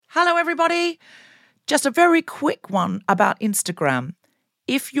Hello, everybody. Just a very quick one about Instagram.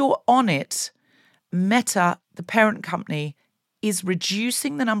 If you're on it, Meta, the parent company, is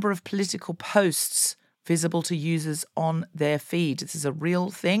reducing the number of political posts visible to users on their feed. This is a real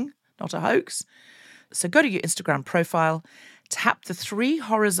thing, not a hoax. So go to your Instagram profile, tap the 3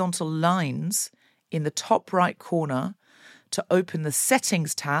 horizontal lines in the top right corner to open the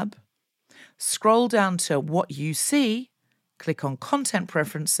Settings tab, scroll down to What You See, click on Content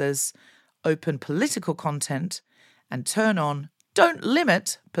Preferences, open Political Content, and turn on Don't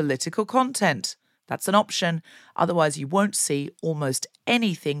Limit Political Content. That's an option. Otherwise, you won't see almost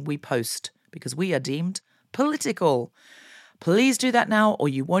anything we post because we are deemed political. Please do that now, or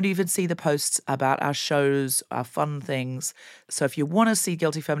you won't even see the posts about our shows, our fun things. So if you want to see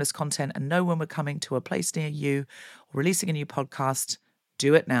Guilty Feminist content and know when we're coming to a place near you or releasing a new podcast,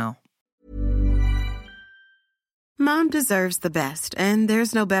 do it now. Mom deserves the best, and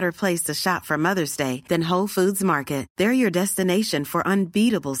there's no better place to shop for Mother's Day than Whole Foods Market. They're your destination for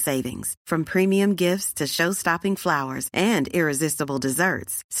unbeatable savings, from premium gifts to show-stopping flowers and irresistible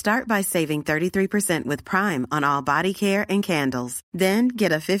desserts. Start by saving 33% with Prime on all body care and candles. Then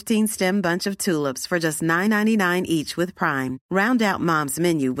get a 15-stem bunch of tulips for just $9.99 each with Prime. Round out Mom's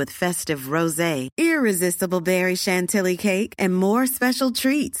menu with festive rosé, irresistible berry chantilly cake, and more special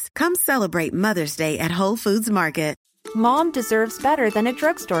treats. Come celebrate Mother's Day at Whole Foods Market. Mom deserves better than a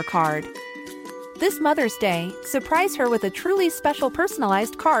drugstore card. This Mother's Day, surprise her with a truly special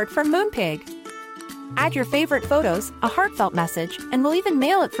personalized card from Moonpig. Add your favorite photos, a heartfelt message, and we'll even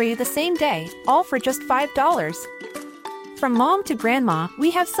mail it for you the same day, all for just $5. From mom to grandma,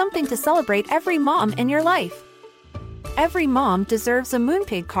 we have something to celebrate every mom in your life. Every mom deserves a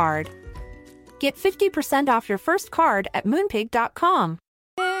Moonpig card. Get 50% off your first card at moonpig.com.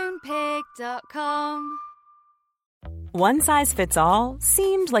 Moonpig.com. One size fits all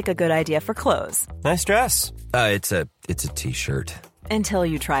seemed like a good idea for clothes. Nice dress. It's a t-shirt. Until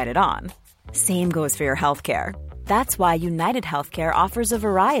you tried it on. Same goes for your healthcare. That's why United Healthcare offers a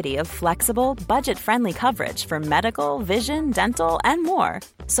variety of flexible, budget-friendly coverage for medical, vision, dental, and more.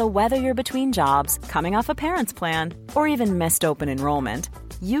 So whether you're between jobs, coming off a parent's plan, or even missed open enrollment,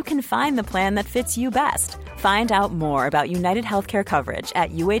 you can find the plan that fits you best. Find out more about United Healthcare coverage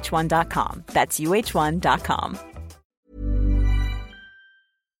at uh1.com. That's uh1.com.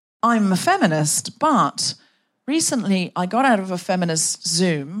 I'm a feminist, but recently I got out of a feminist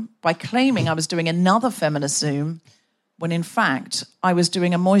Zoom by claiming I was doing another feminist Zoom when in fact I was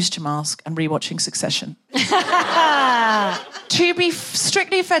doing a moisture mask and rewatching Succession. To be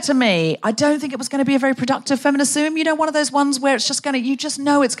strictly fair to me, I don't think it was going to be a very productive feminist Zoom. You know, one of those ones where it's just you just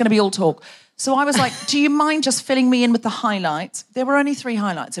know it's going to be all talk. So I was like, do you mind just filling me in with the highlights? There were only 3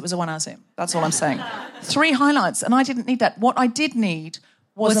 highlights. It was a 1-hour Zoom. That's all I'm saying. 3 highlights, and I didn't need that. What I did need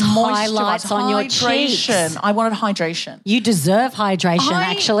was a highlights on your cheeks. I wanted hydration. You deserve hydration,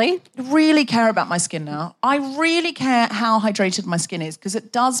 actually. I really care about my skin now. I really care how hydrated my skin is because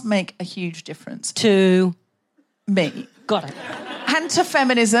it does make a huge difference. To me. Got it. And to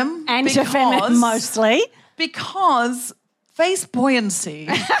feminism. And to feminism mostly. Because face buoyancy...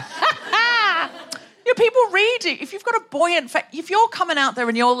 people reading. If you've got a buoyant face, if you're coming out there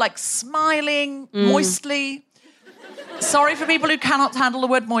and you're like smiling moistly... Sorry for people who cannot handle the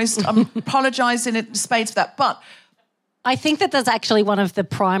word moist. I'm apologising in spades for that. But I think that that's actually one of the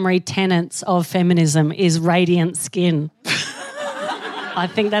primary tenets of feminism is radiant skin. I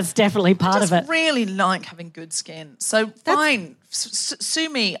think that's definitely part of it. I just really like having good skin. So fine, sue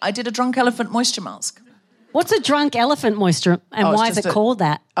me. I did a drunk elephant moisture mask. What's a drunk elephant moisture and why is it called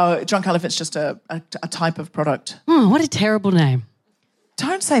that? Oh, drunk elephant's just a type of product. Oh, what a terrible name.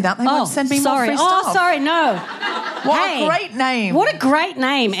 Don't say that. They won't send me more free stuff. Oh, sorry, no. What a great name. What a great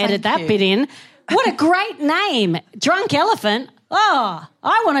name. Edit that bit in. What a great name. Drunk elephant. Oh,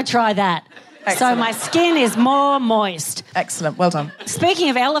 I want to try that. Excellent. So my skin is more moist. Excellent. Well done.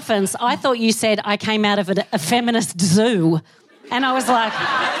 Speaking of elephants, I thought you said I came out of a feminist zoo. And I was like,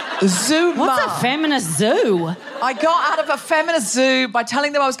 Zoo. What's a feminist zoo? I got out of a feminist zoo by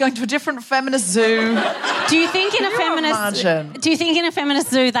telling them I was going to a different feminist zoo. Do you think in a feminist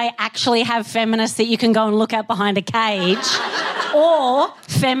zoo they actually have feminists that you can go and look at behind a cage, or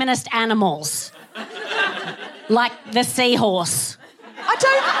feminist animals like the seahorse? I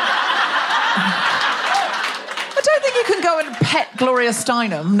don't think you can go and pet Gloria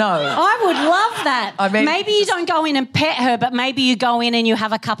Steinem, no. I would love that. I mean, maybe you don't go in and pet her, but maybe you go in and you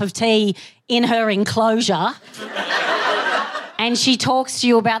have a cup of tea in her enclosure and she talks to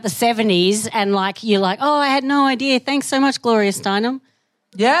you about the 70s and, like, you're like, oh, I had no idea. Thanks so much, Gloria Steinem.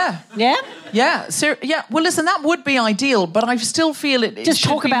 Yeah. Yeah? Yeah. Well, listen, that would be ideal, but I still feel it Just should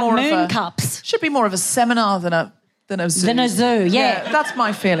talk be about more moon of a, cups. Should be more of a seminar than a zoo. Than a zoo, yeah. That's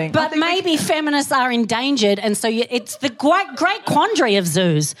my feeling. But maybe feminists are endangered, and so it's the great quandary of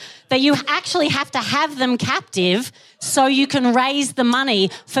zoos that you actually have to have them captive so you can raise the money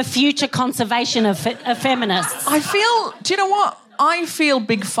for future conservation of feminists. I feel... Do you know what? I feel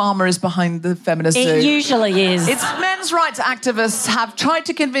Big Pharma is behind the feminist zoo. It usually is. It's men's rights activists have tried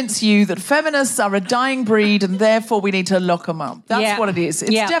to convince you that feminists are a dying breed and therefore we need to lock them up. That's what it is.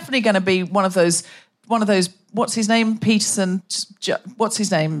 It's definitely going to be one of those. What's his name? Peterson. What's his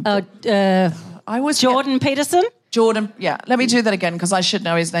name? Jordan Peterson. Jordan. Yeah. Let me do that again because I should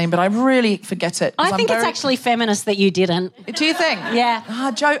know his name, but I really forget it. I think it's actually feminist that you didn't. Do you think?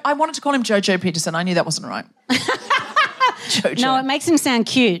 Yeah. Joe. I wanted to call him Jojo Peterson. I knew that wasn't right. Jojo. No, it makes him sound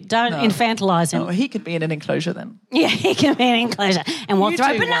cute. Don't infantilise him. No, he could be in an enclosure then. Yeah, he can be in an enclosure. And we'll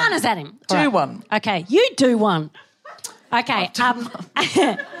throw bananas at him. Do one. Okay, you do one. Okay,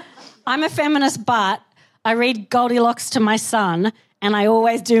 I'm a feminist, but I read Goldilocks to my son and I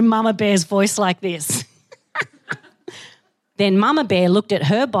always do Mama Bear's voice like this. Then Mama Bear looked at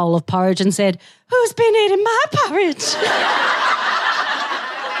her bowl of porridge and said, "Who's been eating my porridge?"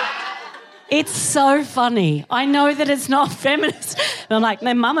 It's so funny. I know that it's not feminist. And I'm like,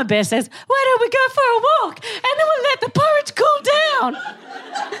 then Mama Bear says, "Why don't we go for a walk and then we'll let the porridge cool down?"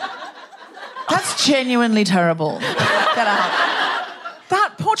 That's genuinely terrible. Get out.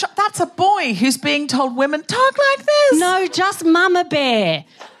 That poor child, that's a boy who's being told women talk like this. No, just Mama Bear.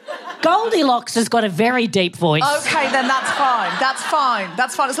 Goldilocks has got a very deep voice. Okay, then that's fine. That's fine.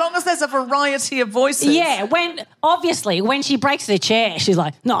 That's fine. As long as there's a variety of voices. Yeah, when she breaks the chair, she's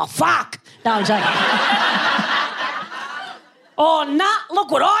like, "No, fuck." No, I'm joking. "Oh, nah, look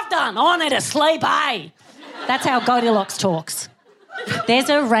what I've done. I need to sleep, eh?" That's how Goldilocks talks. There's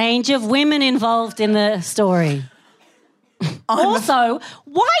a range of women involved in the story. Also,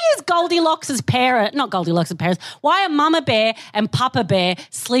 why is why are Mama Bear and Papa Bear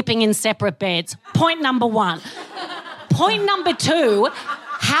sleeping in separate beds? Point number one. Point number two,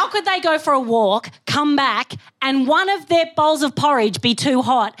 how could they go for a walk, come back, and one of their bowls of porridge be too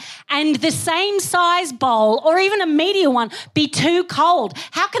hot and the same size bowl or even a medium one be too cold?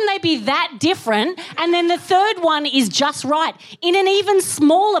 How can they be that different and then the third one is just right in an even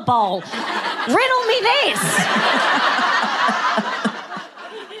smaller bowl? Riddle me this.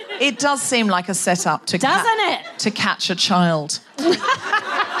 It does seem like a setup to catch a child.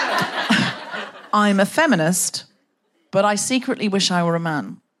 I'm a feminist, but I secretly wish I were a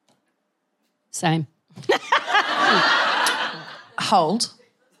man. Same. Hold.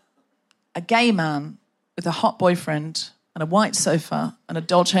 A gay man with a hot boyfriend and a white sofa and a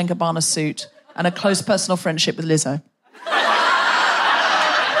Dolce & Gabbana suit and a close personal friendship with Lizzo.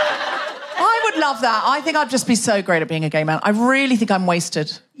 I would love that. I think I'd just be so great at being a gay man. I really think I'm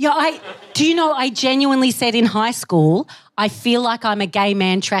wasted. Yeah, I genuinely said in high school, I feel like I'm a gay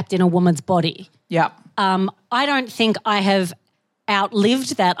man trapped in a woman's body. Yeah. I don't think I have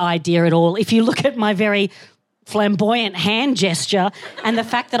outlived that idea at all. If you look at my very flamboyant hand gesture and the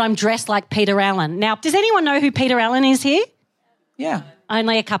fact that I'm dressed like Peter Allen. Now, does anyone know who Peter Allen is here? Yeah.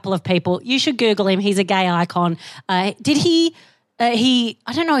 Only a couple of people. You should Google him. He's a gay icon. I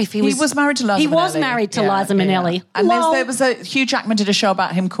don't know if he was... He was married to Liza Minnelli. He was married to Liza Minnelli. Yeah. And there was Hugh Jackman did a show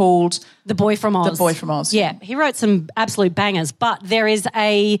about him called... The Boy from Oz. The Boy from Oz. Yeah, he wrote some absolute bangers, but there is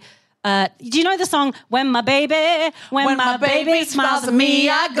a... do you know the song, When my baby smiles at me,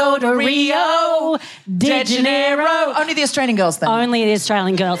 I go to Rio de Janeiro. Only the Australian girls then. Only the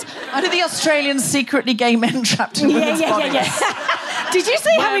Australian girls. Only the Australian secretly gay men trapped in women's bodies. Yeah. Did you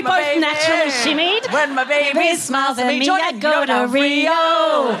see how we both naturally shimmied? When my baby smiles at me, I go to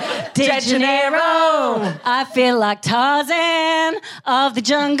Rio de Janeiro. I feel like Tarzan of the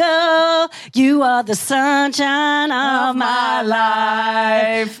jungle. You are the sunshine of my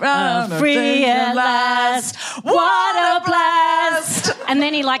life. Free at last. What a blast. And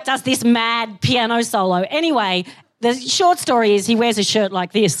then he does this mad piano solo. Anyway, the short story is he wears a shirt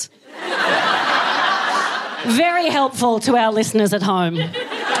like this. Very helpful to our listeners at home.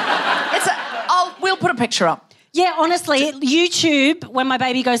 We'll put a picture up. Yeah, honestly, YouTube, when my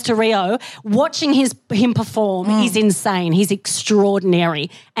baby goes to Rio, watching him perform is insane. He's extraordinary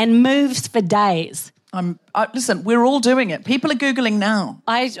and moves for days. Listen, we're all doing it. People are Googling now.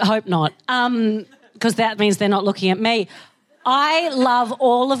 I hope not, because that means they're not looking at me. I love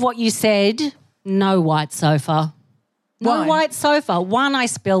all of what you said. No white sofa. No white sofa. 1, I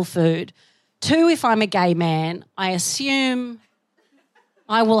spill food. 2, if I'm a gay man, I assume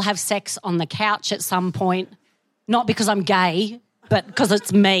I will have sex on the couch at some point. Not because I'm gay, but because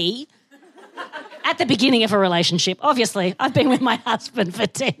it's me. At the beginning of a relationship, obviously, I've been with my husband for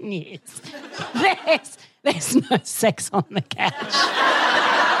 10 years. There's no sex on the couch.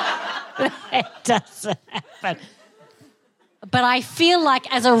 It doesn't happen. But I feel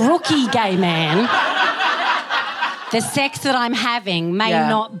like as a rookie gay man, the sex that I'm having may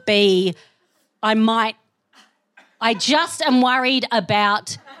not be... I just am worried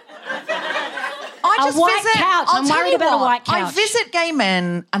about a white couch. I'm worried about a white couch. I visit gay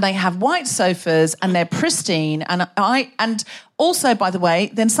men and they have white sofas and they're pristine. And also, by the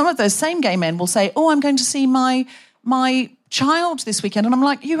way, then some of those same gay men will say, oh, I'm going to see my child this weekend. And I'm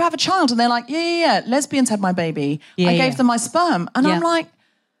like, you have a child? And they're like, yeah. Lesbians had my baby. I gave them my sperm. And I'm like,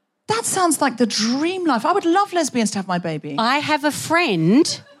 that sounds like the dream life. I would love lesbians to have my baby. I have a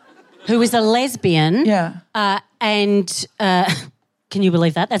friend who is a lesbian. Yeah. And can you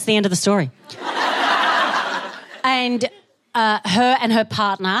believe that? That's the end of the story. And her and her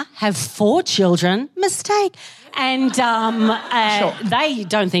partner have 4 children. Mistake. And they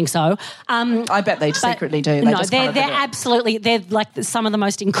don't think so. I bet they secretly do. They're absolutely... They're like some of the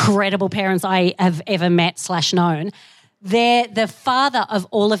most incredible parents I have ever met / known. The father of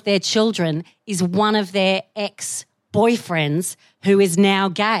all of their children is one of their ex-boyfriends who is now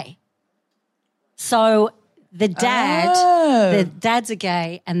gay. So the dad's a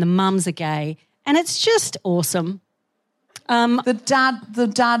gay and the mums are gay, and it's just awesome. The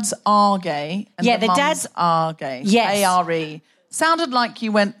dads are gay and the mums are gay. Yes. A-R-E. Sounded like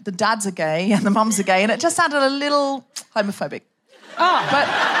you went, the dads are gay and the mums are gay, and it just sounded a little homophobic. Oh. But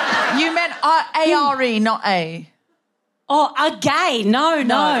you meant A-R-E, not A. Oh, a gay. No.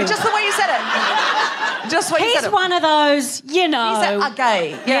 Just the way you said it. He's one of those, He said a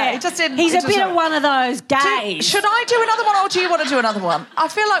gay. Yeah, it just didn't... He's a bit of one of those gays. Should I do another one or do you want to do another one? I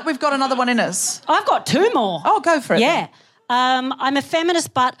feel like we've got another one in us. I've got 2 more. Oh, go for it. Yeah. I'm a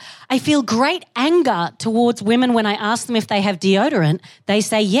feminist, but I feel great anger towards women when I ask them if they have deodorant. They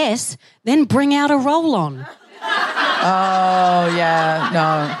say yes, then bring out a roll-on. Oh, yeah,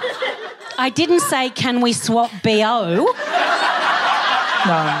 no. I didn't say, can we swap BO?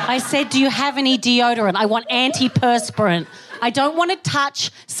 No. I said, do you have any deodorant? I want antiperspirant. I don't want to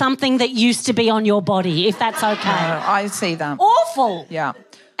touch something that used to be on your body, if that's okay. No, I see that. Awful. Yeah.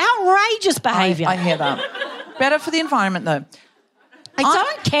 Outrageous behaviour. I hear that. Better for the environment, though. I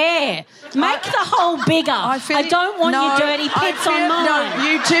don't care. Make the hole bigger. I don't want your dirty pits on mine. No,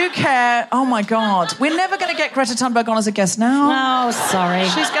 you do care. Oh, my God. We're never going to get Greta Thunberg on as a guest now. No, sorry.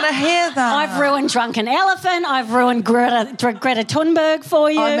 She's going to hear that. I've ruined Drunken Elephant. I've ruined Greta Thunberg for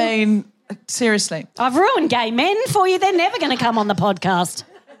you. I mean, seriously. I've ruined gay men for you. They're never going to come on the podcast.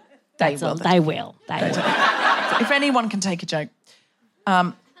 They will. They will. If anyone can take a joke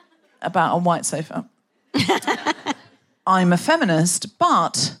about a white sofa... I'm a feminist,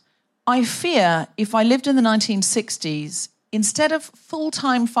 but I fear if I lived in the 1960s, instead of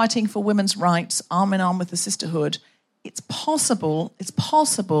full-time fighting for women's rights, arm in arm with the sisterhood, it's possible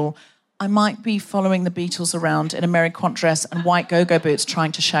I might be following the Beatles around in a Mary Quant dress and white go-go boots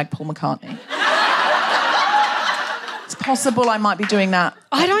trying to shag Paul McCartney. It's possible I might be doing that.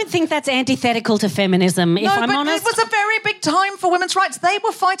 I don't think that's antithetical to feminism, if I'm honest. It was a very big time for women's rights. They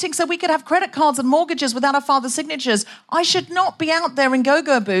were fighting so we could have credit cards and mortgages without our father's signatures. I should not be out there in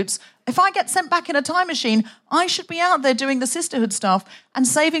go-go boots. If I get sent back in a time machine, I should be out there doing the sisterhood stuff and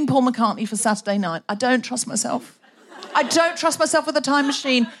saving Paul McCartney for Saturday night. I don't trust myself. I don't trust myself with a time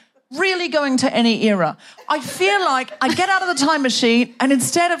machine really going to any era. I feel like I get out of the time machine and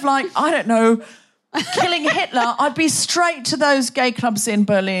instead of killing Hitler, I'd be straight to those gay clubs in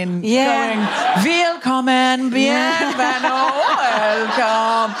Berlin going, Willkommen, bienvenido,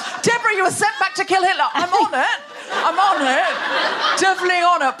 welcome. Deborah, you were sent back to kill Hitler. I'm on it. Definitely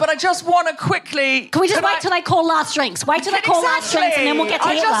on it. But I just want to quickly... Can we just wait till they call last drinks? Wait till they call last drinks and then we'll get to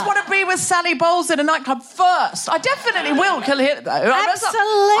Hitler. I just want to be with Sally Bowles in a nightclub first. I definitely will kill Hitler, though.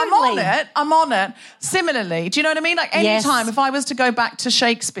 Absolutely. I'm on it. Similarly, do you know what I mean? Like any time, if I was to go back to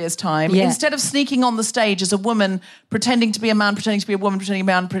Shakespeare's time, instead of sneaking on the stage as a woman, pretending to be a man, pretending to be a woman, pretending to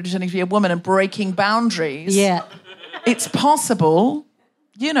be a man, pretending to be a woman and breaking boundaries, it's possible,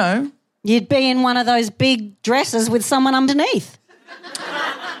 You'd be in one of those big dresses with someone underneath.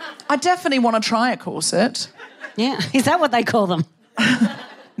 I definitely want to try a corset. Yeah. Is that what they call them?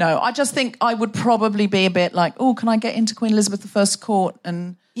 No, I just think I would probably be a bit like, oh, can I get into Queen Elizabeth I's court?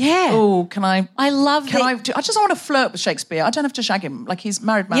 And oh, can I? I love that. I just want to flirt with Shakespeare. I don't have to shag him. Like, he's a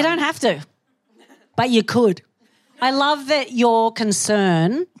married man. You don't have to. But you could. I love that your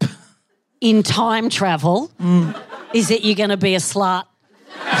concern in time travel is that you're going to be a slut.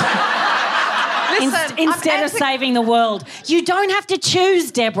 instead of saving the world. You don't have to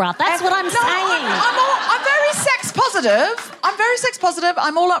choose, Deborah. That's what I'm saying. I'm very sex positive.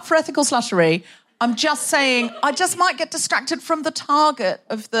 I'm all up for ethical slushery. I'm just saying I just might get distracted from the target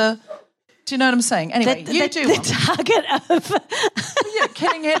of the... Do you know what I'm saying? Anyway, the target of...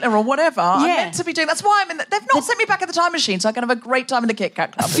 killing Hitler or whatever. I'm meant to be doing... That's why I'm in... They've not sent me back in the time machine, so I can have a great time in the Kit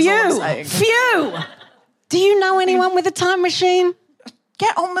Kat Club. Phew. Do you know anyone with a time machine?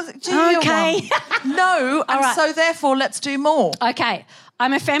 Get on with it. Okay. No, and so therefore let's do more. Okay.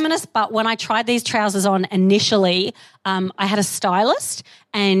 I'm a feminist, but when I tried these trousers on initially, I had a stylist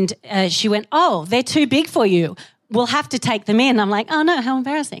and she went, "Oh, they're too big for you. We'll have to take them in." I'm like, "Oh, no, how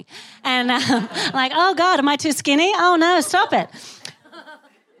embarrassing." And I'm like, "Oh, God, am I too skinny? Oh, no, stop it."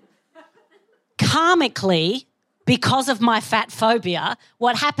 Karmically, because of my fat phobia,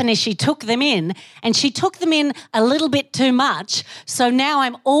 what happened is she took them in and she took them in a little bit too much. So now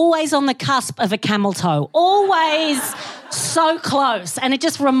I'm always on the cusp of a camel toe, always so close. And it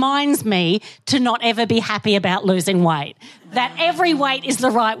just reminds me to not ever be happy about losing weight, that every weight is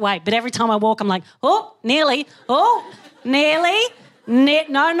the right weight. But every time I walk, I'm like, oh, nearly, no,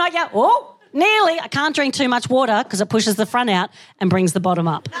 not yet, oh, nearly. I can't drink too much water because it pushes the front out and brings the bottom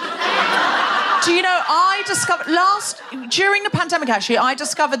up. Do you know, I discovered during the pandemic actually, I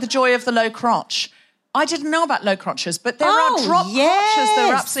discovered the joy of the low crotch. I didn't know about low crotches, but there are drop crotches that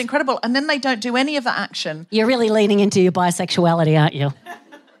are absolutely incredible. And then they don't do any of the action. You're really leaning into your bisexuality, aren't you?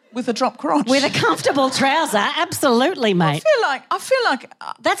 With a drop crotch. With a comfortable trouser, absolutely, mate. I feel like...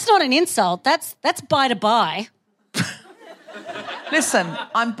 That's not an insult. That's by to buy. Listen,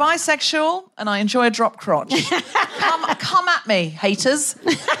 I'm bisexual and I enjoy a drop crotch. Come at me, haters.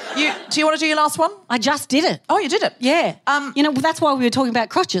 Do you want to do your last one? I just did it. Oh, you did it? Yeah. That's why we were talking about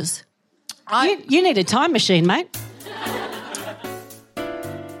crotches. You need a time machine, mate.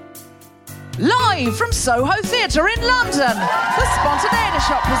 Live from Soho Theatre in London, the Spontaneity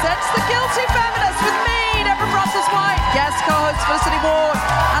Shop presents The Guilty Feminist with me, Deborah Brussels-White, guest co-host Felicity Ward,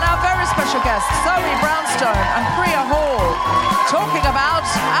 and our very special guests, Zoe Brownstone and Priya Hall, talking about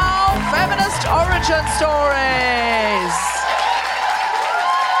our feminist origin stories.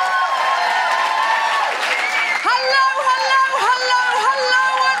 Hello, and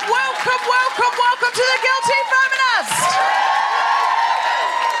welcome to The Guilty Feminist.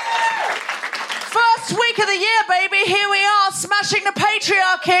 First week of the year, baby. Here we are, smashing the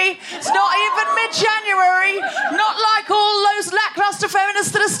patriarchy. It's not even mid-January. Not like all those lackluster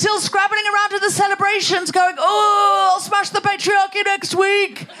feminists that are still scrabbling around to the celebrations going, "Oh, I'll smash the patriarchy next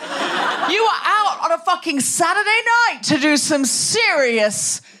week." You are out on a fucking Saturday night to do some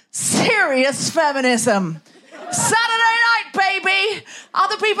serious feminism. Saturday night, baby.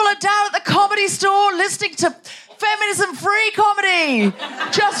 Other people are down at the Comedy Store listening to feminism-free comedy.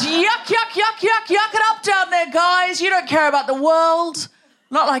 Just yuck it up down there, guys. You don't care about the world.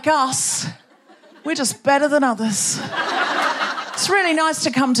 Not like us. We're just better than others. It's really nice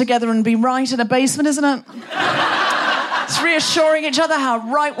to come together and be right in a basement, isn't it? It's reassuring each other how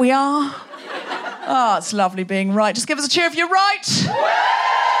right we are. Oh, it's lovely being right. Just give us a cheer if you're right.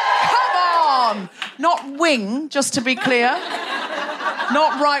 Come on. Not wing, just to be clear.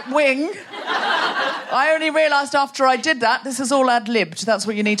 Not right wing. I only realised after I did that, this is all ad-libbed, that's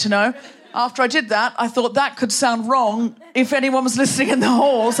what you need to know. After I did that, I thought that could sound wrong if anyone was listening in the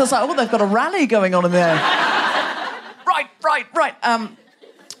hall. So I was like, oh, they've got a rally going on in there. Right.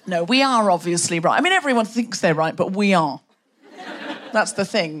 No, we are obviously right. I mean, everyone thinks they're right, but we are. That's the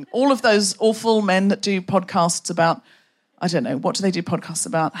thing. All of those awful men that do podcasts about, I don't know, what do they do podcasts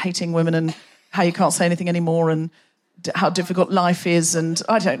about? Hating women and how you can't say anything anymore and how difficult life is, and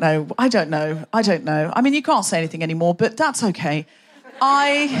I don't know. I mean, you can't say anything anymore, but that's okay.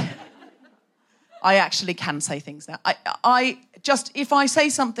 I actually can say things now. I just, if I say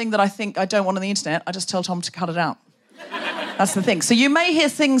something that I think I don't want on the internet, I just tell Tom to cut it out. That's the thing. So you may hear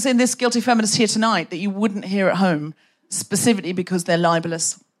things in this Guilty Feminist here tonight that you wouldn't hear at home, specifically because they're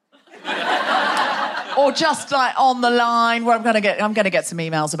libelous. Or just like on the line where I'm going to get some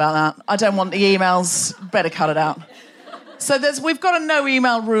emails about that. I don't want the emails. Better cut it out. So we've got a no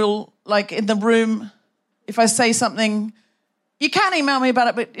email rule, like in the room. If I say something, you can email me about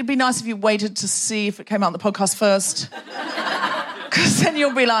it, but it'd be nice if you waited to see if it came out on the podcast first. Because then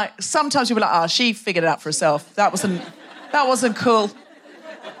sometimes you'll be like, she figured it out for herself. That wasn't cool.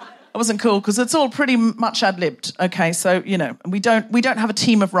 That wasn't cool because it's all pretty much ad-libbed. Okay, so we don't have a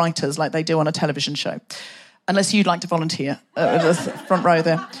team of writers like they do on a television show, unless you'd like to volunteer at the front row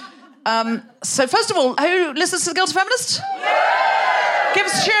there. So first of all, who listens to The Guilty Feminist? Yeah! Give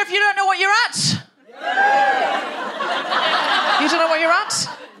us a cheer if you don't know what you're at. Yeah! You don't know what you're at?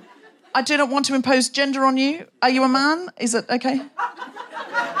 I do not want to impose gender on you. Are you a man? Is it okay?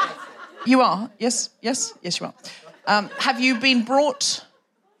 You are? Yes, you are. Have you been brought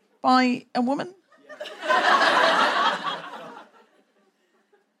by a woman?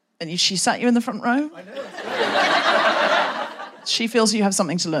 And she sat you in the front row? I know. She feels you have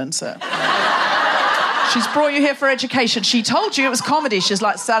something to learn, sir. She's brought you here for education. She told you it was comedy. She's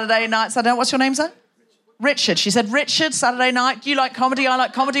like, Saturday night. What's your name, sir? Richard. She said, Richard, Saturday night. You like comedy, I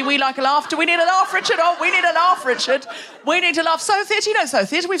like comedy. We like a laugh. Do we need a laugh, Richard? Oh, we need a laugh, Richard. We need to laugh. Soho Theatre, you know Soho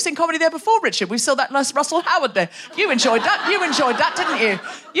Theatre. We've seen comedy there before, Richard. We saw that Russell Howard there. You enjoyed that, didn't you?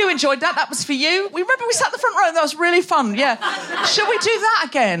 You enjoyed that. That was for you. We remember we sat in the front row and that was really fun, yeah. Should we do that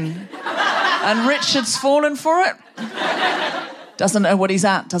again? And Richard's fallen for it. Doesn't know what he's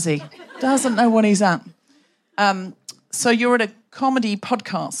at, does he? Doesn't know what he's at. So you're at a comedy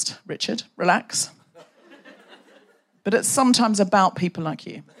podcast, Richard. Relax. But it's sometimes about people like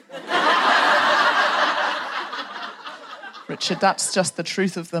you. Richard, that's just the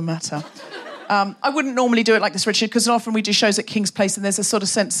truth of the matter. I wouldn't normally do it like this, Richard, because often we do shows at King's Place and there's a sort of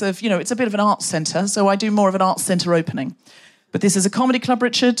sense of, it's a bit of an arts centre, so I do more of an arts centre opening. But this is a comedy club,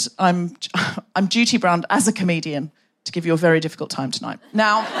 Richard. I'm duty-bound as a comedian to give you a very difficult time tonight.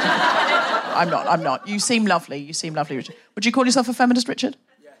 Now, I'm not. You seem lovely, Richard. Would you call yourself a feminist, Richard?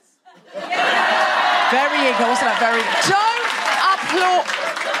 Very eager, wasn't that very... Don't applaud.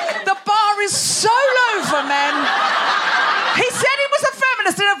 The bar is so low for men. He said he was a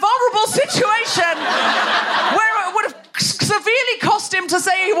feminist in a vulnerable situation where it would have severely cost him to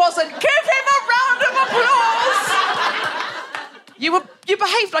say he wasn't. Give him a round of applause. You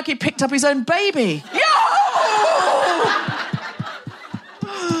behaved like he picked up his own baby. Yo!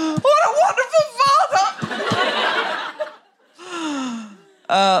 What a wonderful father!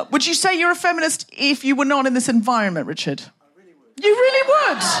 Would you say you're a feminist if you were not in this environment, Richard? I really would. You really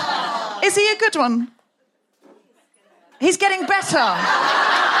would? Is he a good one? He's getting better.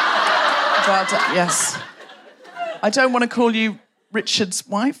 But, yes. I don't want to call you Richard's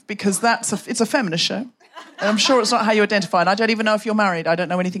wife because it's a feminist show. And I'm sure it's not how you identify. And I don't even know if you're married. I don't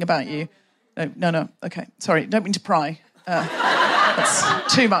know anything about you. No. Okay. Sorry, don't mean to pry.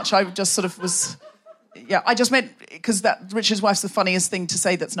 That's too much. I just sort of was... Yeah, I just meant because that Richard's wife's the funniest thing to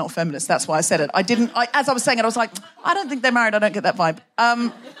say that's not feminist. That's why I said it. As I was saying it, I was like, I don't think they're married. I don't get that vibe.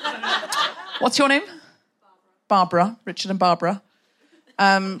 What's your name? Barbara. Richard and Barbara.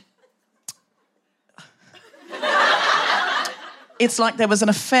 It's like there was an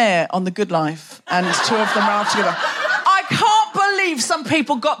affair on The Good Life and two of them are together. I can't believe some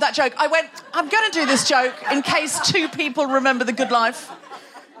people got that joke. I went, I'm going to do this joke in case two people remember The Good Life.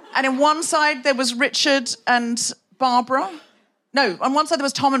 And on one side, there was Richard and Barbara. No, on one side, there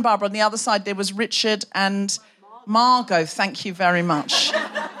was Tom and Barbara. On the other side, there was Richard and Margot. Thank you very much.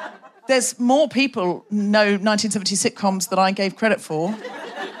 There's more people know 1970s sitcoms that I gave credit for.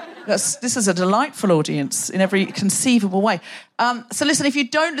 This is a delightful audience in every conceivable way. So listen, if you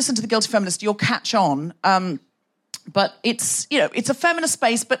don't listen to The Guilty Feminist, you'll catch on. But it's a feminist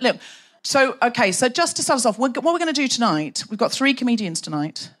space. But look, so just to start us off, what we're going to do tonight, we've got 3 comedians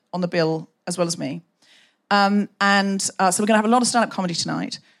tonight on the bill, as well as me. So we're going to have a lot of stand-up comedy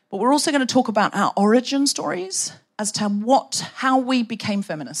tonight. But we're also going to talk about our origin stories as to how we became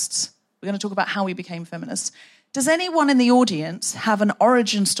feminists. We're going to talk about how we became feminists. Does anyone in the audience have an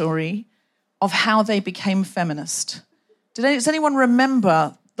origin story of how they became feminist? Does anyone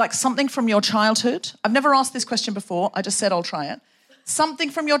remember, like, something from your childhood? I've never asked this question before. I just said I'll try it. Something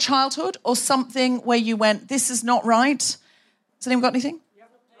from your childhood or something where you went, this is not right? Has anyone got anything?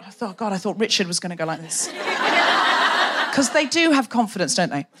 I thought Richard was going to go like this. Because they do have confidence,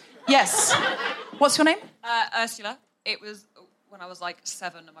 don't they? Yes. What's your name? Ursula. It was when I was like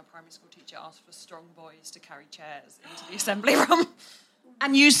 7 and my primary school teacher asked for strong boys to carry chairs into the assembly room.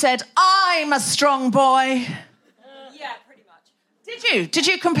 And you said, I'm a strong boy. Yeah, pretty much. Did you? Did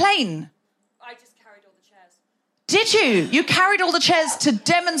you complain? I just carried all the chairs. Did you? You carried all the chairs to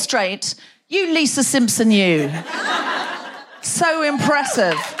demonstrate? You Lisa Simpson, you. So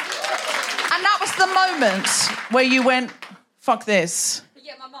impressive. And that was the moment where you went, fuck this. But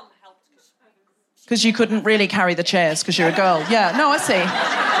yeah, my mum helped. Because you couldn't really carry the chairs because you're a girl. Yeah, no, I see.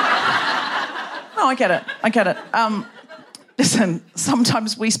 No, I get it. Listen,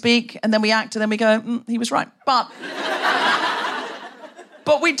 sometimes we speak and then we act and then we go, he was right. But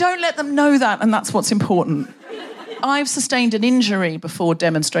we don't let them know that, and that's what's important. I've sustained an injury before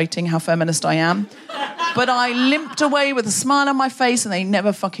demonstrating how feminist I am, but I limped away with a smile on my face and they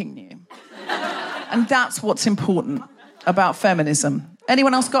never fucking knew. And that's what's important about feminism.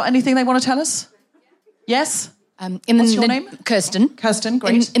 Anyone else got anything they want to tell us? Yes? What's your name? Kirsten. Kirsten,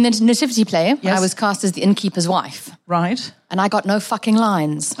 great. In the nativity play, Yes. I was cast as the innkeeper's wife. Right. And I got no fucking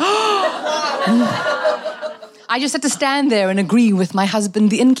lines. I just had to stand there and agree with my husband,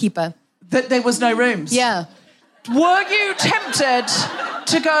 the innkeeper. That there was no rooms? Yeah. Were you tempted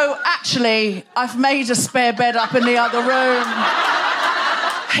to go, actually, I've made a spare bed up in the other room.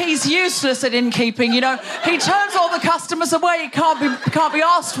 He's useless at innkeeping, you know. He turns all the customers away. He can't be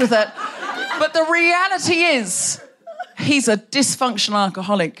asked with it. But the reality is, he's a dysfunctional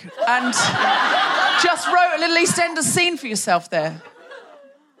alcoholic. And just wrote a little EastEnders scene for yourself there.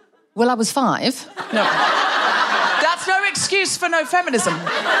 Well, I was 5. No. That's no excuse for no feminism.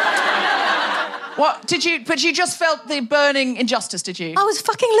 What, but you just felt the burning injustice, did you? I was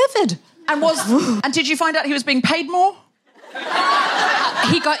fucking livid. And did you find out he was being paid more?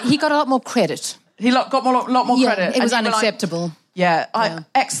 He got a lot more credit. He got a lot more credit. It was unacceptable.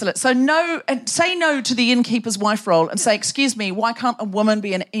 Excellent. So say no to the innkeeper's wife role and say, excuse me, why can't a woman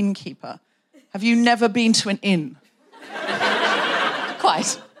be an innkeeper? Have you never been to an inn?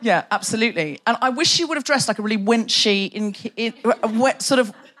 Quite. Yeah, absolutely. And I wish you would have dressed like a really winchy, sort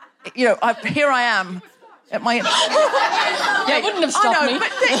of, you know, here I am at my... It wouldn't have stopped me.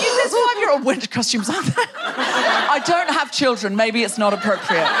 But there's 5-year-old winter costumes out there. I don't have children. Maybe it's not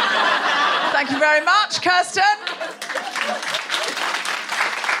appropriate. Thank you very much, Kirsten.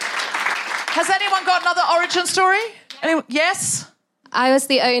 Has anyone got another origin story? Anyone? Yes? I was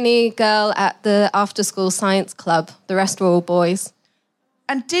the only girl at the after-school science club. The rest were all boys.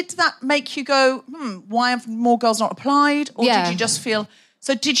 And did that make you go, why have more girls not applied? Or did you just feel...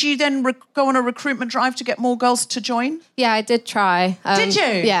 So did you then go on a recruitment drive to get more girls to join? Yeah, I did try. Did you?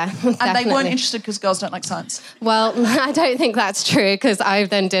 Yeah, And definitely. they weren't interested because girls don't like science? Well, I don't think that's true because I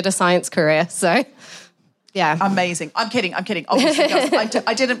then did a science career, so... Yeah. Amazing. I'm kidding. Obviously, girls,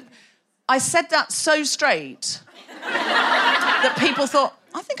 I didn't... I said that so straight that people thought,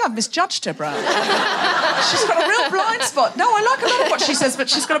 I think I've misjudged her, Brown. She's got a real blind spot. No, I like a lot of what she says, but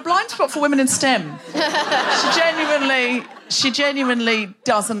she's got a blind spot for women in STEM. She genuinely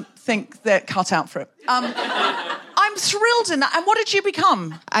doesn't think they're cut out for it. I'm thrilled in that. And what did you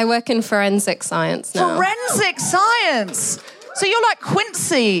become? I work in forensic science now. Forensic science? So you're like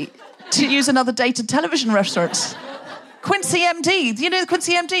Quincy, to use another dated television reference. Quincy MD. Do you know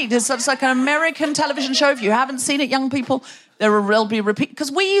Quincy MD? It's like an American television show. If you haven't seen it, young people, there will be repeat.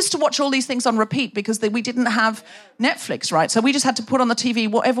 Because we used to watch all these things on repeat because we didn't have Netflix, right? So we just had to put on the TV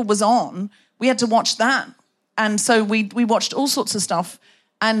whatever was on. We had to watch that. And so we watched all sorts of stuff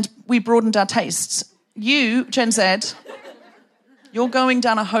and we broadened our tastes. You, Gen Z, you're going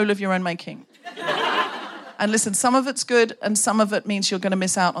down a hole of your own making. And listen, some of it's good and some of it means you're going to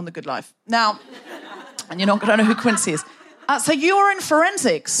miss out on the good life. Now... And you're not going to know who Quincy is. So you're in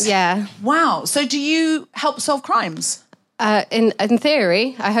forensics? Yeah. Wow. So do you help solve crimes? In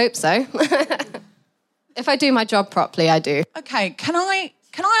theory, I hope so. If I do my job properly, I do. Okay, can I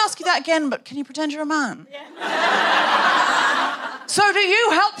ask you that again, but can you pretend you're a man? Yeah. So do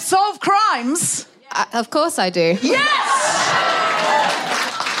you help solve crimes? Of course I do. Yes!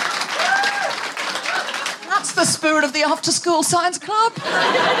 That's the spirit of the after-school science club.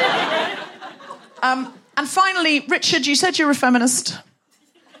 And finally, Richard, you said you're a feminist.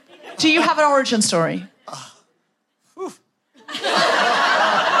 Do you have an origin story?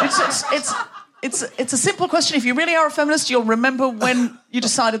 It's a simple question. If you really are a feminist, you'll remember when you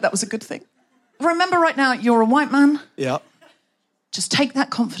decided that was a good thing. Remember right now, you're a white man. Yeah. Just take that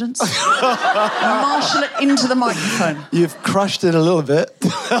confidence and marshal it into the microphone. You've crushed it a little bit.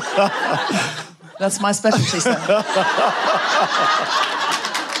 That's my specialty, sir.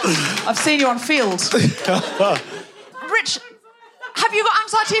 I've seen you on field. Rich, have you got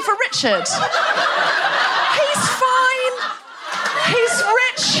anxiety for Richard? He's fine. He's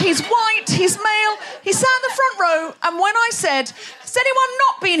rich, he's white, he's male. He sat in the front row, and when I said, has anyone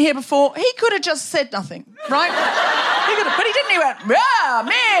not been here before? He could have just said nothing, right? He could have, but he didn't. He went, yeah,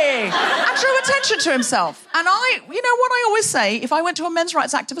 me, and drew attention to himself. And you know what I always say, if I went to a men's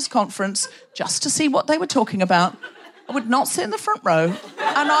rights activist conference just to see what they were talking about, I would not sit in the front row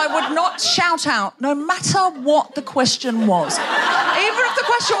and I would not shout out, no matter what the question was. Even if the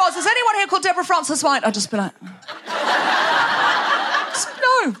question was, is anyone here called Deborah Frances White? I'd just be like,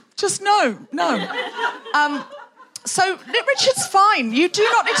 no. So Richard's fine. You do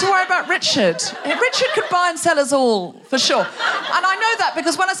not need to worry about Richard. Richard could buy and sell us all, for sure. And I know that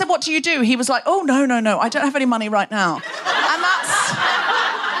because when I said, what do you do? He was like, oh, no, I don't have any money right now. And that's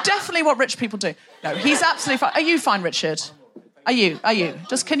definitely what rich people do. No, he's absolutely fine. Are you fine, Richard? Are you?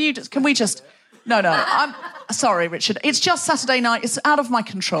 Can we just... No, I'm sorry, Richard. It's just Saturday night. It's out of my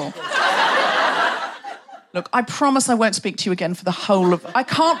control. Look, I promise I won't speak to you again for the whole of... I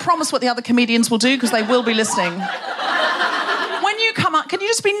can't promise what the other comedians will do because they will be listening. When you come up, can you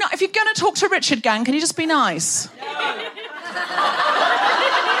just be nice? If you're going to talk to Richard, gang, can you just be nice?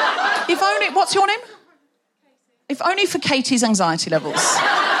 If only... What's your name? If only for Katie's anxiety levels.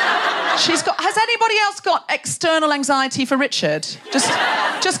 She's got... Has anybody else got external anxiety for Richard?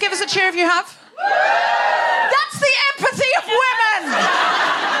 Just give us a cheer if you have. That's the empathy of women!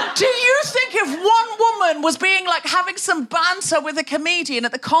 Do you think if one woman was being like having some banter with a comedian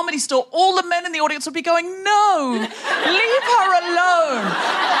at the Comedy Store, all the men in the audience would be going, no, leave her alone.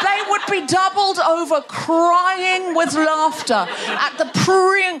 They would be doubled over crying with laughter at the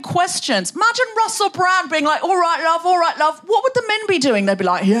prurient questions. Imagine Russell Brand being like, all right, love. What would the men be doing? They'd be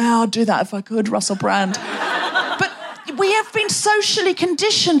like, yeah, I'd do that if I could, Russell Brand. But we have been socially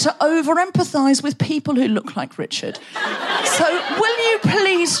conditioned to over-empathise with people who look like Richard. So will you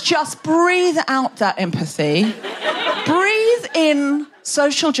please just breathe out that empathy? Breathe in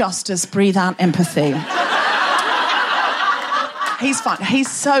social justice, breathe out empathy. He's fine. He's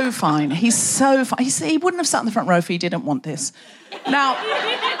so fine. He's so fine. He wouldn't have sat in the front row if he didn't want this. Now,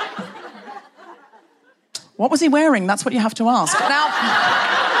 what was he wearing? That's what you have to ask. Now...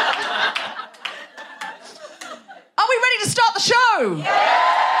 Are we ready to start the show? Yeah!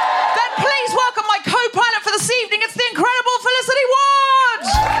 Then please welcome my co-pilot for this evening. It's the incredible Felicity Ward!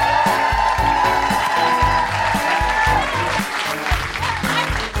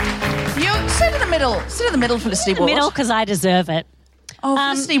 You sit in the middle. Sit in the middle, Felicity Ward. Middle, because I deserve it. Oh,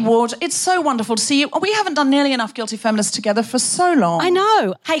 Felicity Ward, it's so wonderful to see you. We haven't done nearly enough Guilty Feminists together for so long. I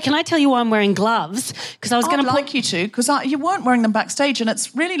know. Hey, can I tell you why I'm wearing gloves? Because I was going to like you to, because you weren't wearing them backstage, and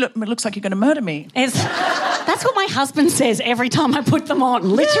it's really it looks like you're going to murder me. That's what my husband says every time I put them on.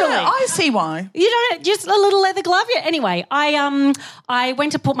 Literally. Yeah, I see why. You don't just a little leather glove. Yeah. Anyway, I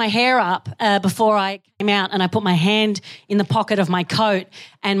went to put my hair up before I came out, and I put my hand in the pocket of my coat,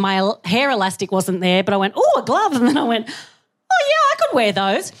 and my hair elastic wasn't there. But I went, oh, a glove, and then I went, oh, yeah, I could wear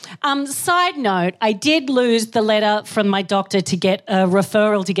those. Side note, I did lose the letter from my doctor to get a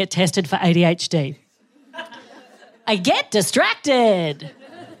referral to get tested for ADHD. I get distracted.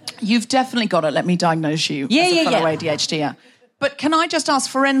 You've definitely got it. Let me diagnose you as a fellow ADHD. But can I just ask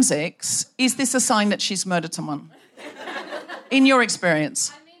forensics, is this a sign that she's murdered someone? In your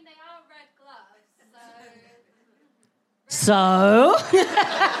experience? I mean, they are red gloves, so...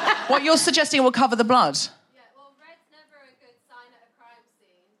 What you're suggesting will cover the blood?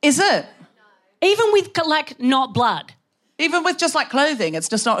 Is it? No. Even with, like, not blood? Even with just, like, clothing, it's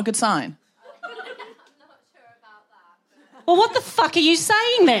just not a good sign? I'm not sure about that. Well, what the fuck are you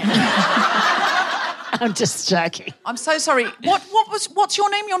saying then? I'm just joking. I'm so sorry. What's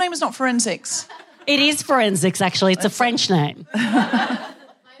your name? Your name is not forensics. It is forensics, actually. It's a French name. My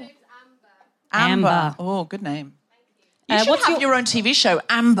name's Amber. Amber. Oh, good name. You should have your own TV show,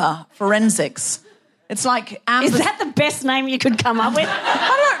 Amber Forensics. It's like Amber... Is that the best name you could come up with?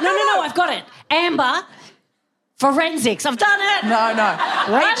 No, I've got it. Amber Forensics. I've done it.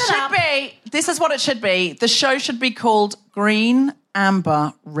 No. It should be... This is what it should be. The show should be called Green,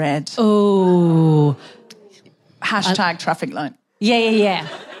 Amber, Red. Ooh. Hashtag traffic light. Yeah.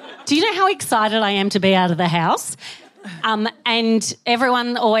 Do you know how excited I am to be out of the house? And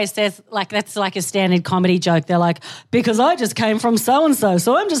everyone always says, like, that's like a standard comedy joke. They're like, because I just came from so-and-so,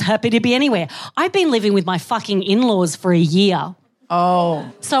 so I'm just happy to be anywhere. I've been living with my fucking in-laws for a year.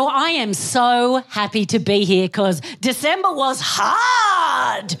 Oh. So I am so happy to be here because December was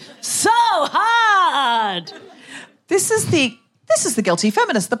hard. So hard. This is the Guilty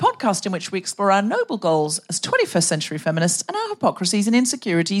Feminist, the podcast in which we explore our noble goals as 21st century feminists and our hypocrisies and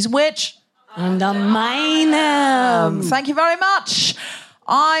insecurities, which... undermine them. Thank you very much.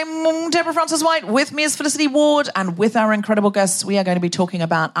 I'm Deborah Frances White. With me is Felicity Ward, and with our incredible guests, we are going to be talking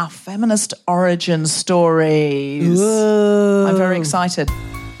about our feminist origin stories. Whoa. I'm very excited.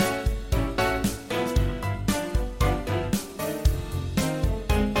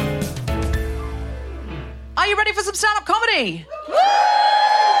 Are you ready for some stand-up comedy? Woo!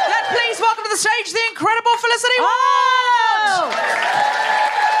 Then please welcome to the stage the incredible Felicity Ward.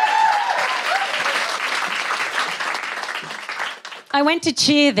 I went to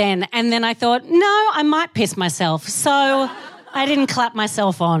cheer then, and then I thought, no, I might piss myself. So I didn't clap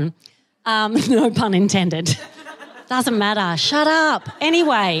myself on. No pun intended. Doesn't matter. Shut up.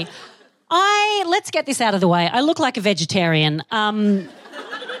 Anyway, let's get this out of the way. I look like a vegetarian.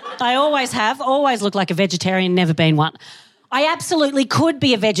 I always looked like a vegetarian, never been one. I absolutely could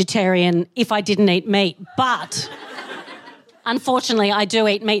be a vegetarian if I didn't eat meat, but... unfortunately, I do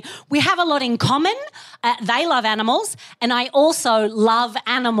eat meat. We have a lot in common. They love animals, and I also love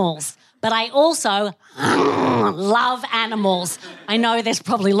animals. but I also love animals. I know there's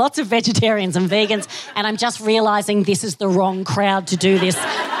probably lots of vegetarians and vegans, and I'm just realising this is the wrong crowd to do this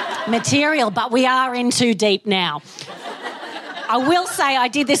material, but we are in too deep now. I will say I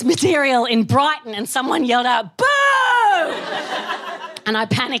did this material in Brighton and someone yelled out, "Boo!" And I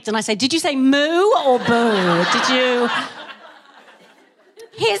panicked and I said, "Did you say moo or boo? Did you..."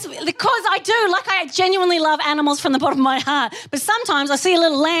 Because I genuinely love animals from the bottom of my heart. But sometimes I see a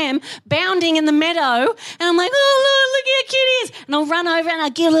little lamb bounding in the meadow and I'm like, "Oh, look how cute he is." And I'll run over and I'll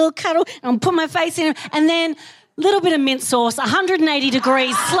give a little cuddle and I'll put my face in him. And then a little bit of mint sauce, 180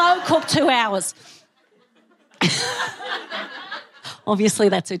 degrees, slow cook 2 hours. Obviously,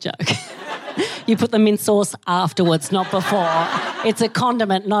 that's a joke. You put the mint sauce afterwards, not before. It's a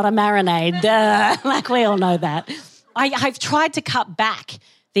condiment, not a marinade. Duh. Like, we all know that. I've tried to cut back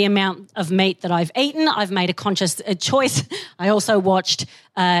the amount of meat that I've eaten. I've made a conscious choice. I also watched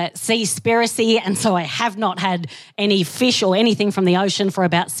Seaspiracy, and so I have not had any fish or anything from the ocean for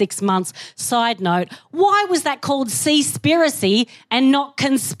about 6 months. Side note, why was that called Seaspiracy and not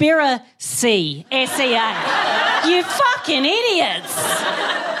Conspiracy? S-E-A. You fucking idiots.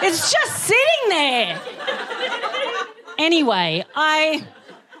 It's just sitting there. Anyway, why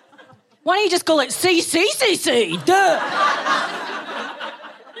don't you just call it C-C-C-C? Duh.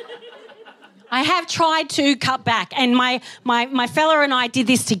 I have tried to cut back, and my fella and I did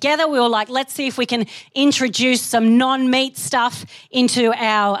this together. We were like, let's see if we can introduce some non-meat stuff into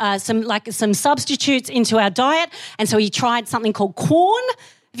our some substitutes into our diet. And so he tried something called Quorn.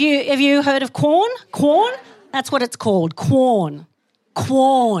 Have you heard of Quorn? Quorn? That's what it's called. Quorn.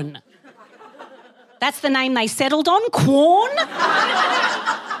 Quorn. That's the name they settled on. Quorn.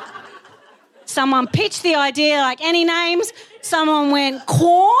 Someone pitched the idea, like, any names? Someone went,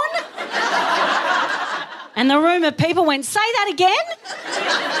 "Quorn?" And the room of people went, "Say that again?"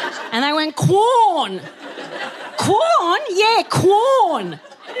 And they went, "Quorn." "Quorn? Yeah, quorn."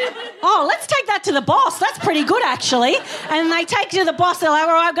 "Oh, let's take that to the boss. That's pretty good, actually." And they take it to the boss. They're like,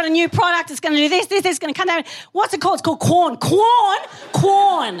 "All right, I've got a new product. It's going to do this, it's going to come down." "What's it called?" "It's called Quorn." "Quorn?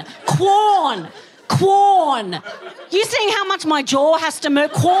 Quorn. Quorn. Quorn. You seeing how much my jaw has to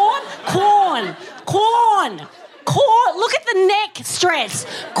move? Quorn. Quorn. Quorn. Quorn. Look at the neck stress.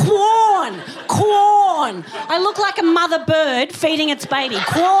 Quorn. Quorn. I look like a mother bird feeding its baby.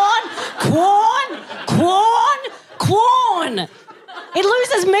 Quorn. Quorn. Quorn. Quorn. It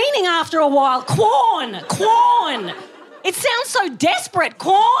loses meaning after a while. Quorn. Quorn. It sounds so desperate.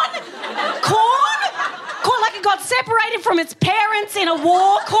 Quorn. Quorn. Quorn, like it got separated from its parents in a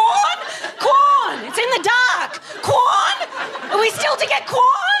war. Quorn. Quorn. It's in the dark. Quorn. Are we still to get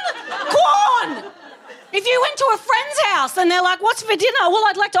corn? Corn. If you went to a friend's house and they're like, "What's for dinner?" "Well,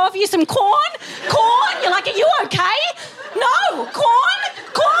 I'd like to offer you some corn." "Corn?" You're like, "Are you okay?" "No." "Corn?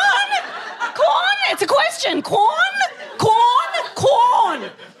 Corn? Corn?" It's a question. Corn? Corn?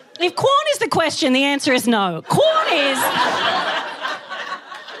 Corn. If corn is the question, the answer is no. Corn is...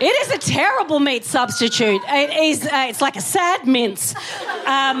 It is a terrible meat substitute. It is. It's like a sad mince,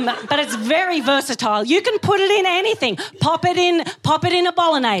 but it's very versatile. You can put it in anything. Pop it in a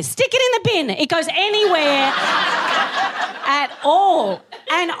bolognese. Stick it in the bin. It goes anywhere at all.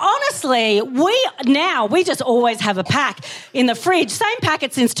 And honestly, we just always have a pack in the fridge. Same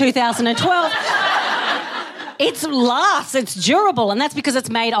packet since 2012. It lasts. It's durable, and that's because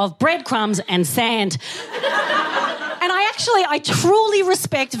it's made of breadcrumbs and sand. And I truly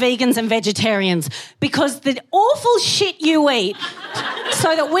respect vegans and vegetarians, because the awful shit you eat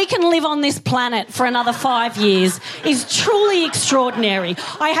so that we can live on this planet for another 5 years is truly extraordinary.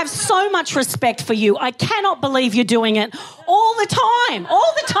 I have so much respect for you. I cannot believe you're doing it all the time.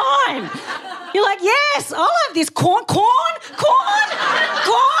 All the time. You're like, "Yes, I'll have this corn. Corn? Corn?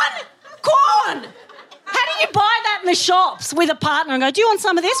 Corn? Corn?" How do you buy that in the shops with a partner and go, "Do you want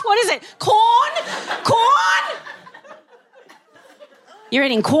some of this? What is it? Corn? Corn?" You're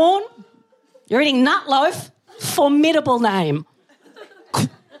eating corn. You're eating nut loaf. Formidable name.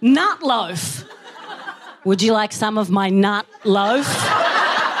 Nut loaf. Would you like some of my nut loaf?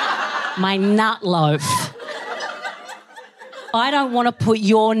 My nut loaf. I don't want to put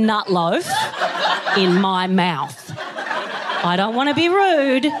your nut loaf in my mouth. I don't want to be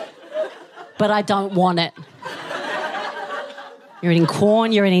rude, but I don't want it. You're eating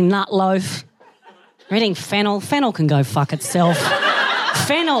corn. You're eating nut loaf. You're eating fennel. Fennel can go fuck itself.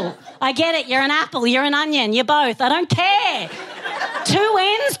 Fennel. I get it. You're an apple. You're an onion. You're both. I don't care. 2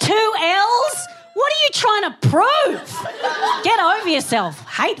 N's, 2 L's. What are you trying to prove? Get over yourself.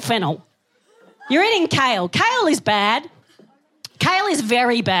 Hate fennel. You're eating kale. Kale is bad. Kale is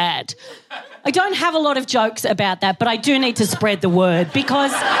very bad. I don't have a lot of jokes about that, but I do need to spread the word,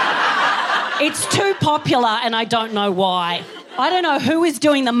 because It's too popular and I don't know why. I don't know who is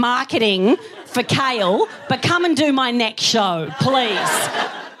doing the marketing for kale, but come and do my next show, please.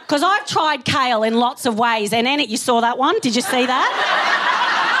 Because I've tried kale in lots of ways. And Annette, you saw that one? Did you see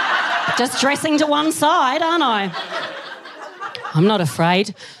that? Just dressing to one side, aren't I? I'm not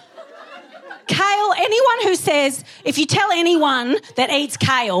afraid. Kale, anyone who says, if you tell anyone that eats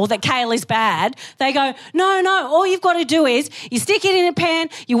kale that kale is bad, they go, no, all you've got to do is you stick it in a pan,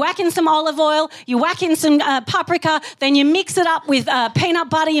 you whack in some olive oil, you whack in some paprika, then you mix it up with peanut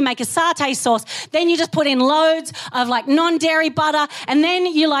butter, you make a satay sauce, then you just put in loads of like non-dairy butter, and then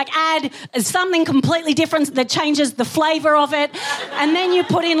you like add something completely different that changes the flavour of it, and then you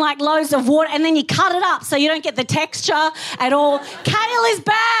put in like loads of water, and then you cut it up so you don't get the texture at all. Kale is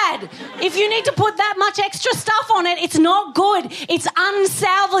bad. If you need to put that much extra stuff on it, it's not good. It's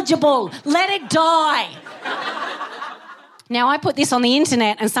unsalvageable. Let it die. Now, I put this on the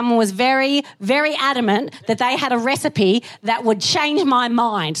internet and someone was very, very adamant that they had a recipe that would change my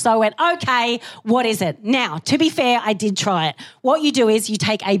mind. So I went, okay, what is it? Now, to be fair, I did try it. What you do is you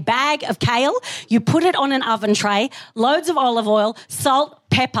take a bag of kale, you put it on an oven tray, loads of olive oil, salt,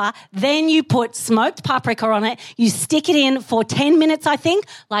 pepper, then you put smoked paprika on it, you stick it in for 10 minutes, I think,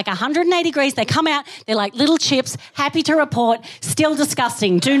 like 180 degrees. They come out, they're like little chips, happy to report, still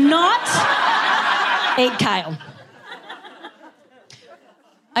disgusting. Do not eat kale.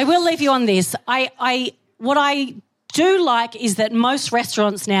 I will leave you on this. What I do like is that most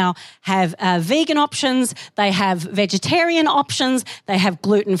restaurants now have vegan options, they have vegetarian options, they have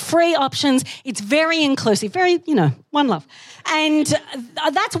gluten-free options. It's very inclusive, very, one love. And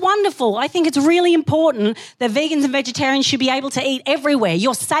that's wonderful. I think it's really important that vegans and vegetarians should be able to eat everywhere.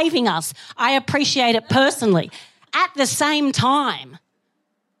 You're saving us. I appreciate it personally. At the same time,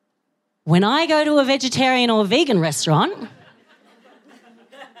 when I go to a vegetarian or vegan restaurant,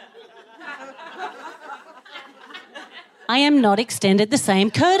 I am not extended the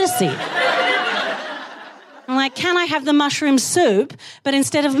same courtesy. I'm like, can I have the mushroom soup? But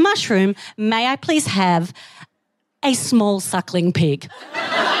instead of mushroom, may I please have a small suckling pig?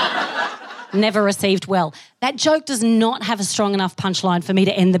 Never received well. That joke does not have a strong enough punchline for me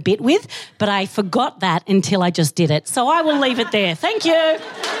to end the bit with, but I forgot that until I just did it. So I will leave it there. Thank you.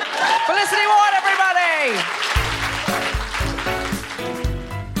 Felicity Ward, everybody.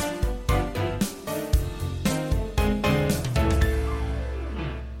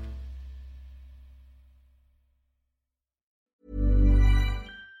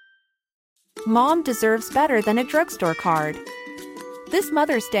 Mom deserves better than a drugstore card. This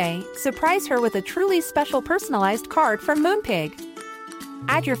Mother's Day, surprise her with a truly special personalized card from Moonpig.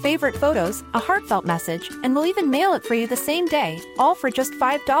 Add your favorite photos, a heartfelt message, and we'll even mail it for you the same day, all for just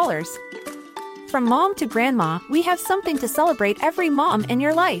 $5. From mom to grandma, we have something to celebrate every mom in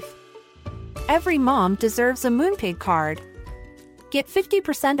your life. Every mom deserves a Moonpig card. Get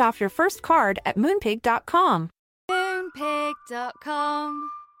 50% off your first card at moonpig.com. Moonpig.com.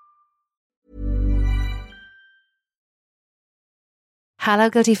 Hello,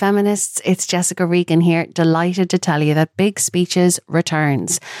 Guilty Feminists. It's Jessica Regan here, delighted to tell you that Big Speeches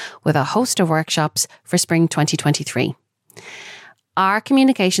returns with a host of workshops for spring 2023. Our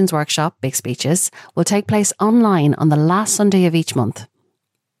communications workshop, Big Speeches, will take place online on the last Sunday of each month,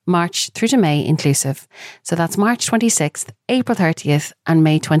 March through to May inclusive. So that's March 26th, April 30th and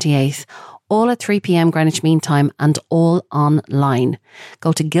May 28th, all at 3 p.m. Greenwich Mean Time and all online.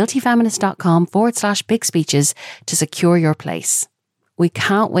 Go to guiltyfeminist.com/big speeches to secure your place. We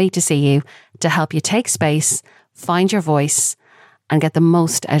can't wait to see you to help you take space, find your voice, and get the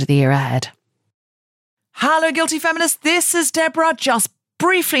most out of the year ahead. Hello, Guilty Feminists. This is Deborah, just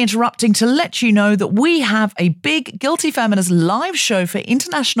briefly interrupting to let you know that we have a big Guilty Feminist live show for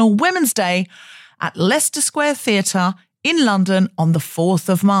International Women's Day at Leicester Square Theatre in London on the 4th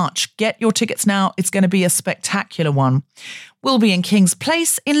of March. Get your tickets now. It's going to be a spectacular one. We'll be in King's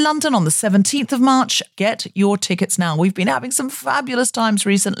Place in London on the 17th of March. Get your tickets now. We've been having some fabulous times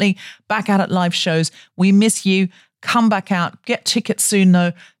recently back out at live shows. We miss you. Come back out. Get tickets soon,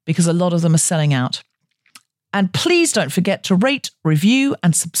 though, because a lot of them are selling out. And please don't forget to rate, review,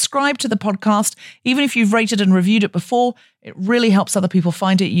 and subscribe to the podcast. Even if you've rated and reviewed it before, it really helps other people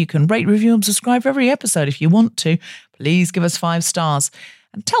find it. You can rate, review, and subscribe for every episode if you want to. Please give us 5 stars.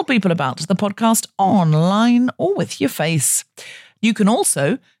 And tell people about the podcast online or with your face. You can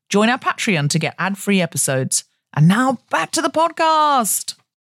also join our Patreon to get ad-free episodes. And now back to the podcast.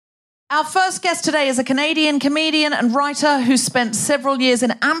 Our first guest today is a Canadian comedian and writer who spent several years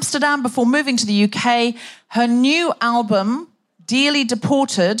in Amsterdam before moving to the UK. Her new album, Dearly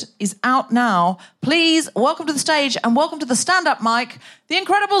Deported is out now. Please welcome to the stage and welcome to the stand-up mic, the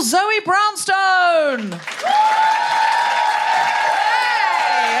incredible Zoe Brownstone.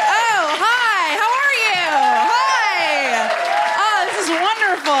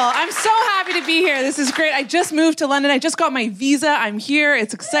 I'm so happy to be here. This is great. I just moved to London. I just got my visa. I'm here.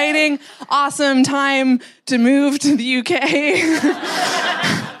 It's exciting. Awesome time to move to the UK.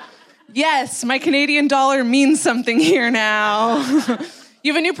 Yes, my Canadian dollar means something here now.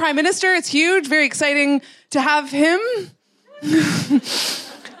 You have a new prime minister. It's huge. Very exciting to have him. You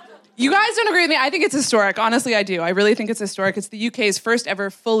guys don't agree with me. I think it's historic. Honestly, I do. I really think it's historic. It's the UK's first ever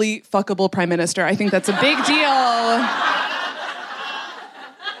fully fuckable prime minister. I think that's a big deal.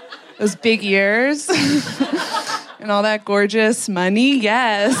 Those big ears and all that gorgeous money,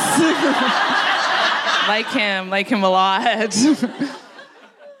 yes. Like him a lot.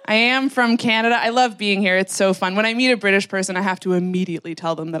 I am from Canada. I love being here. It's so fun. When I meet a British person, I have to immediately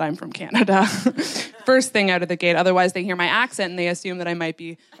tell them that I'm from Canada. First thing out of the gate. Otherwise, they hear my accent and they assume that I might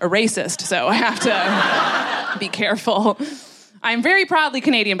be a racist. So I have to be careful. I'm very proudly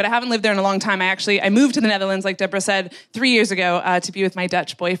Canadian, but I haven't lived there in a long time. I moved to the Netherlands, like Deborah said, 3 years ago to be with my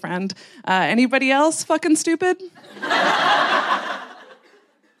Dutch boyfriend. Anybody else fucking stupid?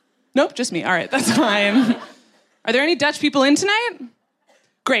 Nope, just me. All right, that's fine. Are there any Dutch people in tonight?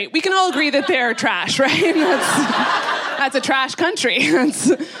 Great. We can all agree that they're trash, right? That's a trash country.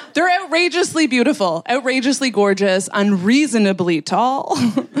 They're outrageously beautiful, outrageously gorgeous, unreasonably tall.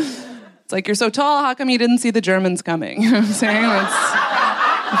 It's like, you're so tall, how come you didn't see the Germans coming? You know what I'm saying?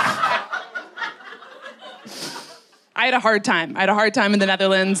 I had a hard time. I had a hard time in the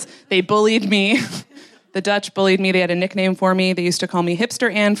Netherlands. They bullied me. The Dutch bullied me. They had a nickname for me. They used to call me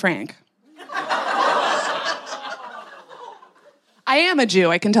Hipster Anne Frank. I am a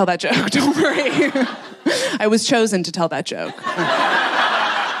Jew. I can tell that joke. Don't worry. I was chosen to tell that joke.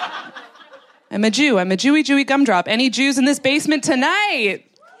 I'm a Jew. I'm a Jewy gumdrop. Any Jews in this basement tonight?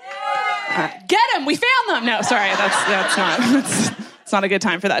 Get him! We found them! No, sorry, that's not a good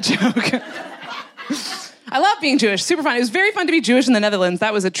time for that joke. I love being Jewish. Super fun. It was very fun to be Jewish in the Netherlands.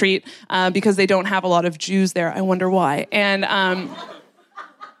 That was a treat because they don't have a lot of Jews there. I wonder why. And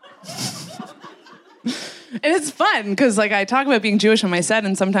it's fun because I talk about being Jewish on my set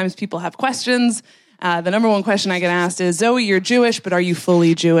and sometimes people have questions. The number one question I get asked is, Zoe, you're Jewish, but are you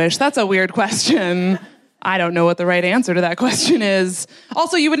fully Jewish? That's a weird question. I don't know what the right answer to that question is.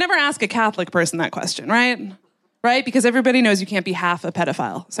 Also, you would never ask a Catholic person that question, right? Right? Because everybody knows you can't be half a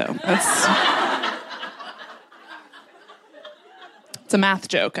pedophile. So that's... It's a math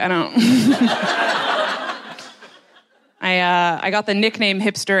joke. I don't... I got the nickname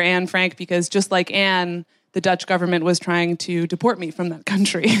Hipster Anne Frank because just like Anne, the Dutch government was trying to deport me from that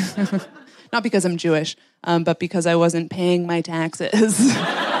country. Not because I'm Jewish, but because I wasn't paying my taxes.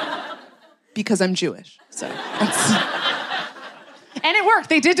 Because I'm Jewish. So and it worked.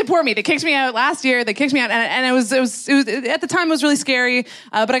 They did deport me. They kicked me out last year. They kicked me out, and it was at the time it was really scary.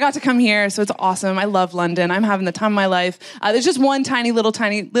 But I got to come here, so it's awesome. I love London. I'm having the time of my life. There's just one tiny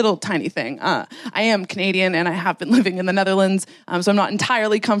thing. I am Canadian, and I have been living in the Netherlands, so I'm not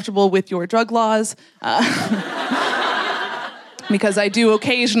entirely comfortable with your drug laws. Because I do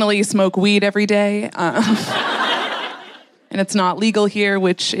occasionally smoke weed every day. And it's not legal here,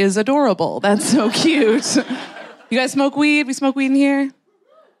 which is adorable. That's so cute. You guys smoke weed? We smoke weed in here?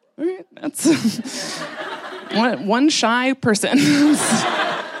 That's one shy person.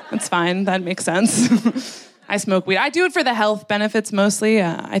 That's fine. That makes sense. I smoke weed. I do it for the health benefits mostly.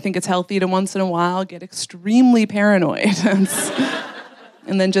 I think it's healthy to once in a while get extremely paranoid.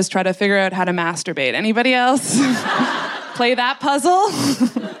 And then just try to figure out how to masturbate. Anybody else? Play that puzzle?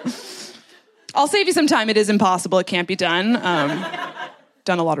 I'll save you some time. It is impossible. It can't be done.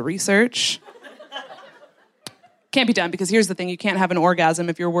 Done a lot of research. Can't be done because here's the thing. You can't have an orgasm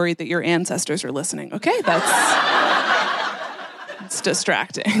if you're worried that your ancestors are listening. Okay? It's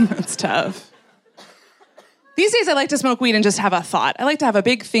distracting. That's tough. These days I like to smoke weed and just have a thought. I like to have a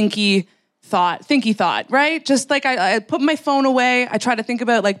big thinky thought, right? Just like I put my phone away. I try to think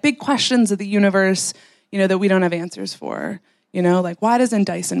about big questions of the universe, that we don't have answers for. Why doesn't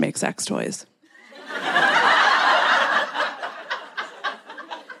Dyson make sex toys?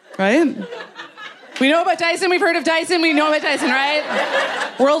 Right? We know about Dyson. We've heard of Dyson. We know about Dyson,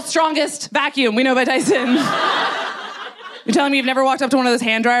 right? World's strongest vacuum. We know about Dyson. You're telling me you've never walked up to one of those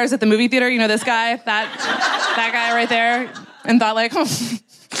hand dryers at the movie theater? This guy, that guy right there, and thought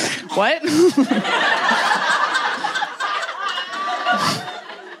what?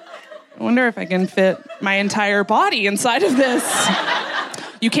 I wonder if I can fit my entire body inside of this.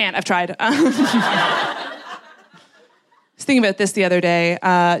 You can't. I've tried. was thinking about this the other day.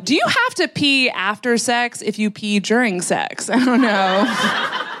 Do you have to pee after sex if you pee during sex? I don't know.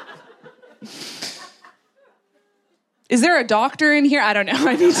 Is there a doctor in here? I don't know.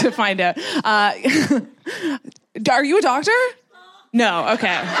 I need to find out. Are you a doctor? No.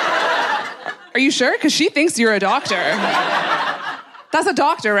 Okay. Are you sure? Because she thinks you're a doctor. That's a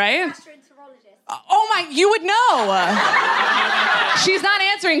doctor, right? Oh my, you would know. She's not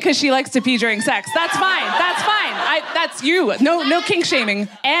answering because she likes to pee during sex. That's fine. That's fine. That's you. No kink shaming.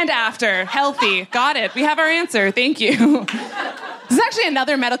 And after. Healthy. Got it. We have our answer. Thank you. This is actually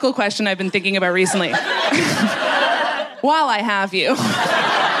another medical question I've been thinking about recently. While I have you.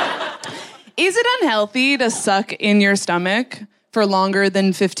 Is it unhealthy to suck in your stomach for longer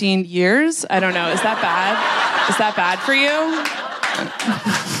than 15 years? I don't know. Is that bad? Is that bad for you?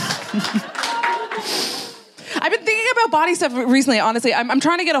 I've been thinking about body stuff recently, honestly. I'm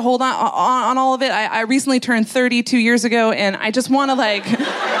trying to get a hold on all of it. I recently turned 30 2 years ago, and I just want to,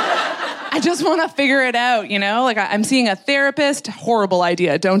 I just want to figure it out, you know? Like, I'm seeing a therapist. Horrible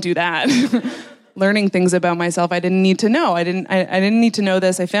idea. Don't do that. Learning things about myself I didn't need to know. I didn't need to know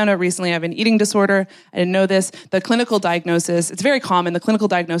this. I found out recently I have an eating disorder. I didn't know this. The clinical diagnosis, it's very common. The clinical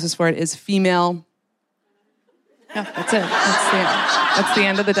diagnosis for it is female. Yeah, that's it. That's the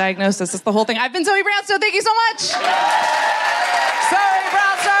end of the diagnosis. That's the whole thing. I've been Zoe Brownstone. Thank you so much. Zoe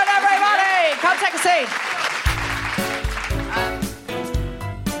Brownstone, everybody! Come take a seat.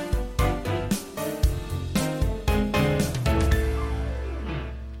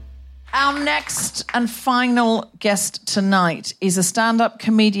 Our next and final guest tonight is a stand-up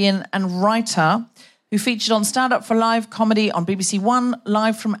comedian and writer who featured on Stand Up for Live comedy on BBC One,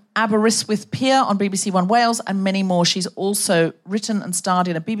 Live from Aberystwyth Pier on BBC One Wales, and many more. She's also written and starred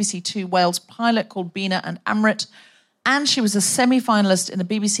in a BBC Two Wales pilot called Bina and Amrit, and she was a semi-finalist in the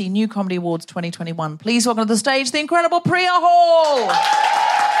BBC New Comedy Awards 2021. Please welcome to the stage the incredible Priya Hall.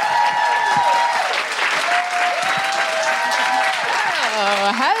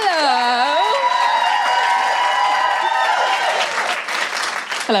 Oh, hello.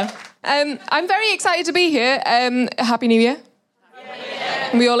 Hello. I'm very excited to be here. Happy New Year.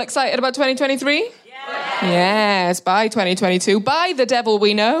 Are we all excited about 2023? Yes, bye 2022. Bye the devil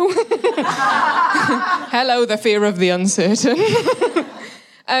we know. Hello, the fear of the uncertain.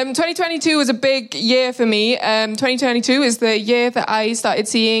 2022 was a big year for me. 2022 is the year that I started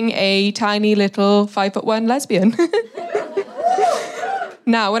seeing a tiny little 5'1" lesbian.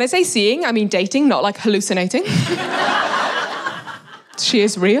 Now, when I say seeing, I mean dating, not like hallucinating. She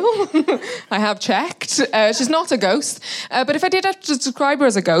is real. I have checked. She's not a ghost. But if I did have to describe her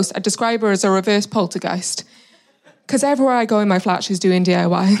as a ghost, I'd describe her as a reverse poltergeist. Because everywhere I go in my flat, she's doing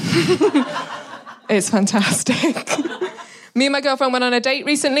DIY. It's fantastic. Me and my girlfriend went on a date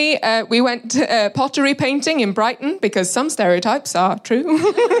recently. We went pottery painting in Brighton because some stereotypes are true.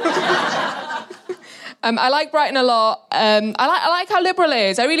 I like Brighton a lot. I like how liberal it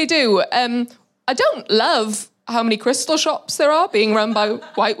is. I really do. I don't love how many crystal shops there are being run by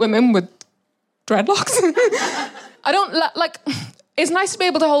white women with dreadlocks. I don't like. It's nice to be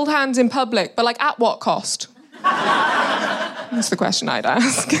able to hold hands in public, but like at what cost? That's the question I'd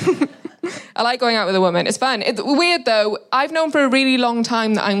ask. I like going out with a woman. It's fun. It's weird though. I've known for a really long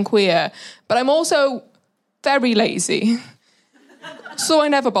time that I'm queer, but I'm also very lazy. So I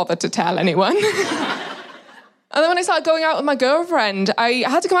never bothered to tell anyone. And then when I started going out with my girlfriend, I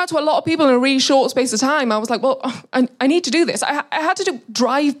had to come out to a lot of people in a really short space of time. I was like, well, I need to do this. I had to do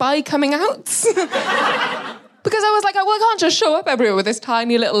drive-by coming outs. Because I was like, well, I can't just show up everywhere with this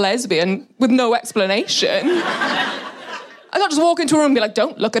tiny little lesbian with no explanation. I can't just walk into a room and be like,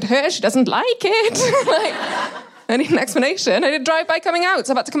 don't look at her, she doesn't like it. I need an explanation. I did drive-by coming out.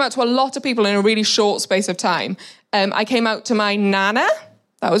 So I've had to come out to a lot of people in a really short space of time. I came out to my nana.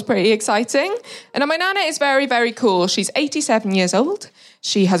 That was pretty exciting. And my nana is very, very cool. She's 87 years old.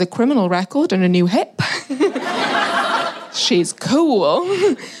 She has a criminal record and a new hip. She's cool.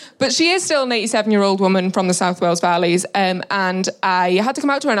 But she is still an 87-year-old woman from the South Wales Valleys. And I had to come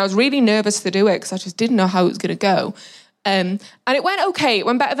out to her and I was really nervous to do it because I just didn't know how it was going to go. And it went okay. It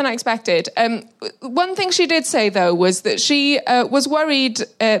went better than I expected. One thing she did say, though, was that she was worried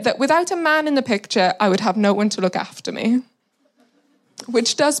that without a man in the picture, I would have no one to look after me.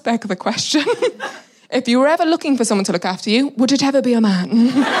 Which does beg the question. If you were ever looking for someone to look after you, would it ever be a man?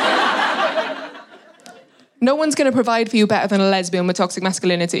 No one's going to provide for you better than a lesbian with toxic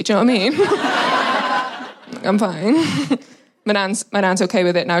masculinity. Do you know what I mean? I'm fine. My nan's okay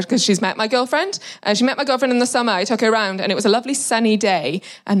with it now because she's met my girlfriend. She met my girlfriend in the summer. I took her around and it was a lovely sunny day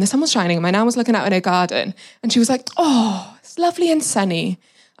and the sun was shining and my nan was looking out in her garden and she was like, oh, it's lovely and sunny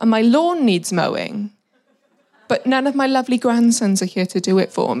and my lawn needs mowing. but none of my lovely grandsons are here to do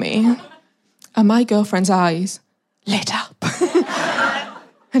it for me. And my girlfriend's eyes lit up.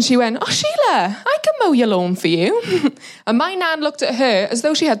 And she went, oh, Sheila, I can mow your lawn for you. And my nan looked at her as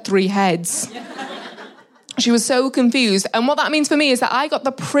though she had 3 heads. She was so confused. And what that means for me is that I got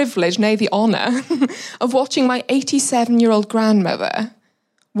the privilege, nay, the honour, of watching my 87-year-old grandmother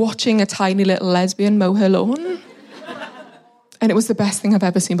watching a tiny little lesbian mow her lawn. And it was the best thing I've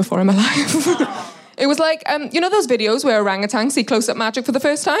ever seen before in my life. It was like, you know those videos where orangutans see close-up magic for the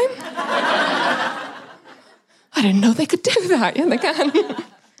first time? I didn't know they could do that. Yeah, they can.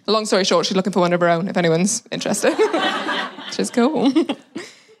 Long story short, she's looking for one of her own, if anyone's interested. Which is cool.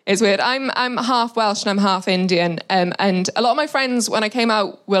 It's weird. I'm half Welsh and I'm half Indian. And a lot of my friends, when I came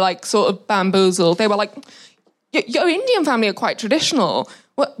out, were like sort of bamboozled. They were like, your Indian family are quite traditional.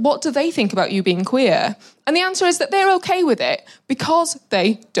 What do they think about you being queer? And the answer is that they're okay with it because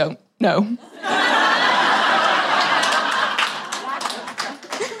they don't know.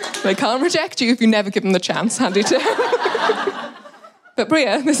 They can't reject you if you never give them the chance, handy tip. But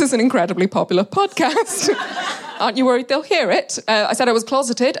Priya, this is an incredibly popular podcast. Aren't you worried they'll hear it? I said I was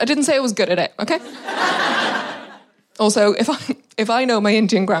closeted. I didn't say I was good at it, okay? Also, if I know my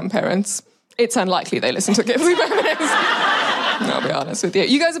Indian grandparents, it's unlikely they listen to Guilty Feminist. I'll be honest with you.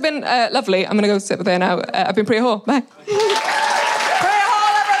 You guys have been lovely. I'm going to go sit with her now. I've been Priya Hall. Bye.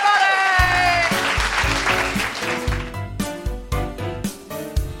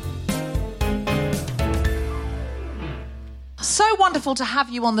 So wonderful to have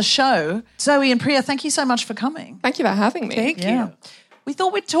you on the show. Zoe and Priya, thank you so much for coming. Thank you for having me. Thank you. We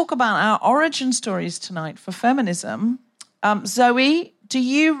thought we'd talk about our origin stories tonight for feminism. Zoe, do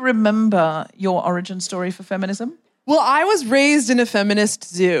you remember your origin story for feminism? Well, I was raised in a feminist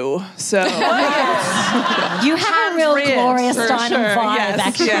zoo, so... You have a real Gloria Steinem vibe,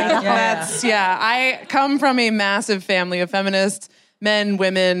 actually. I come from a massive family of feminists, men,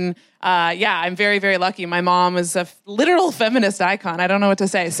 women. I'm very, very lucky. My mom was a literal feminist icon. I don't know what to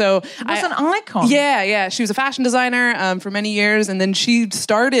say. So she was an icon. Yeah. She was a fashion designer for many years, and then she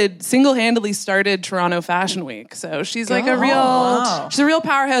single-handedly started Toronto Fashion Week. So she's like she's a real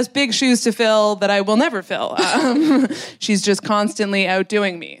powerhouse, big shoes to fill that I will never fill. She's just constantly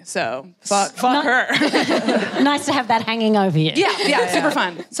outdoing me. So fuck her. Nice to have that hanging over you. Yeah, super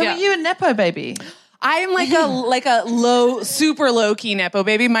fun. So are you a Nepo baby? I'm like a super low key Nepo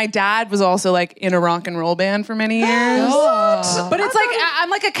baby. My dad was also like in a rock and roll band for many years. What? But it's like I'm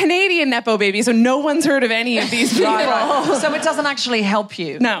like a Canadian Nepo baby, so no one's heard of any of these people. Right. So it doesn't actually help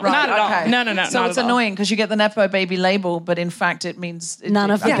you. No, not at all. No. So it's annoying because you get the Nepo baby label, but in fact it means none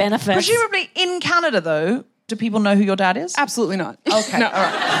of the benefits. Presumably in Canada though, do people know who your dad is? Absolutely not. Okay. No. All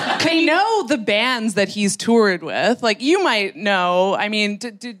right. They know the bands that he's toured with. Like, you might know. I mean,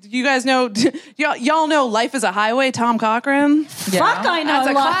 do you guys know? Y'all know Life is a Highway, Tom Cochrane? Fuck, I know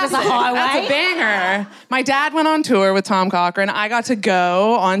Life is a Highway. That's a banger. My dad went on tour with Tom Cochrane. I got to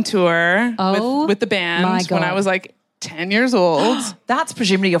go on tour with the band when I was like 10 years old. That's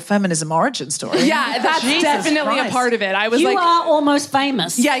presumably your feminism origin story. Yeah, that's definitely a part of it. I was you are almost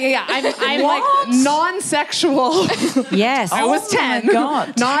famous. Yeah. I'm like non-sexual. Yes. I was 10. Oh my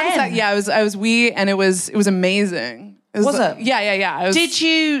God. 10. Yeah, I was wee, and it was amazing. Was it? Yeah. Did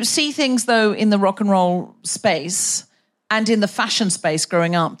you see things though in the rock and roll space and in the fashion space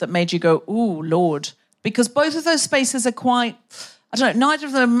growing up that made you go, "Ooh, Lord"? Because both of those spaces are quite, I don't know, neither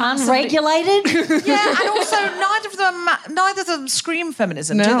of them unregulated. Yeah, and also neither of them scream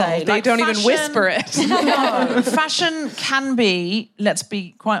feminism, do they? They don't even whisper it. No, fashion can be, let's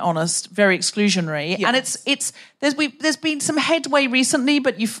be quite honest, very exclusionary, and it's there's been some headway recently,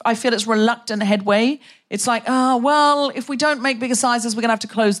 but I feel it's reluctant headway. It's like, if we don't make bigger sizes, we're gonna have to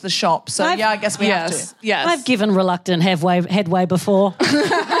close the shop. So I guess we have to. Yes, I've given reluctant headway before.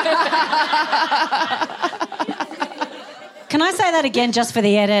 Can I say that again just for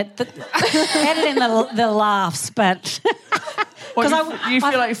the edit? Edit in the laughs, but... Because you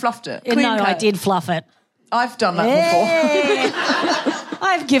feel like you fluffed it? I did fluff it. I've done that before.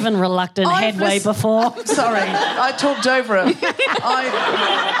 I've given reluctant headway before. Sorry, I talked over it.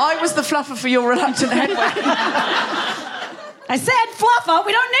 I was the fluffer for your reluctant headway. I said, fluffer,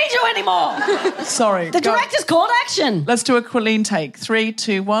 we don't need you anymore. Sorry. The director's called action. Let's do a Quilleen take. 3,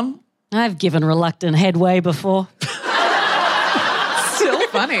 2, 1. I've given reluctant headway before. Still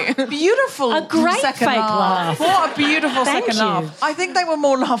funny. Beautiful. A great second fake laugh. What a beautiful Thank second you. laugh. I think they were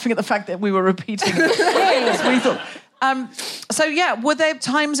more laughing at the fact that we were repeating it. Yes. We thought. So, yeah, were there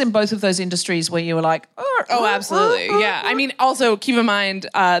times in both of those industries where you were like... Oh, absolutely. Yeah. I mean, also, keep in mind,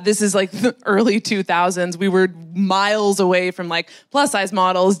 this is like the early 2000s. We were miles away from like plus-size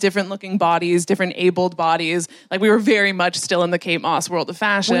models, different-looking bodies, different abled bodies. Like, we were very much still in the Kate Moss world of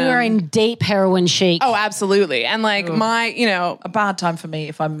fashion. We were in deep heroin chic. Oh, absolutely. And like a bad time for me,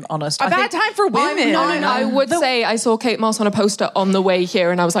 if I'm honest. A bad time for women. No. I would say I saw Kate Moss on a poster on the way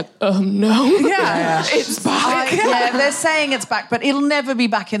here and I was like, oh, no. Yeah. It's back. They're saying it's back, but it'll never be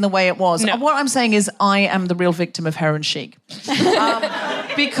back in the way it was. No. What I'm saying is I am the real victim of heroin chic.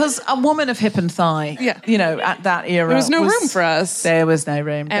 Because a woman of hip and thigh, at that era... There was no room for us. There was no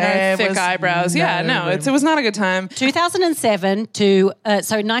room. And our thick eyebrows. It was not a good time. 2007 to...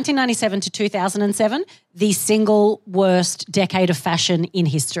 1997 to 2007, the single worst decade of fashion in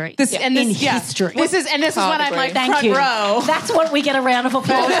history. History. This is when I'm like, thank front you. row. That's what we get a round of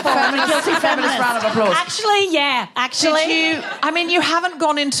applause for. Feminist round of applause. Actually. You haven't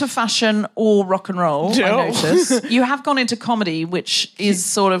gone into fashion or rock and roll, No. I notice. You have gone into comedy, which is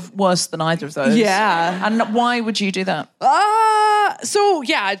sort of worse than either of those. Yeah. And why would you do that? I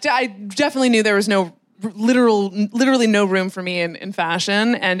definitely knew there was literally no room for me in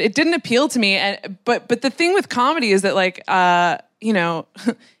fashion, and it didn't appeal to me. But the thing with comedy is that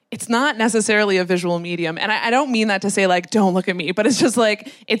it's not necessarily a visual medium, and I don't mean that to say like don't look at me, but it's just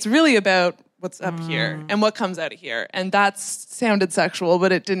like it's really about what's up here and what comes out of here, and that sounded sexual,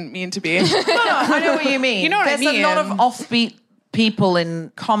 but it didn't mean to be. No, I know what you mean. You know what I mean? There's a lot of offbeat people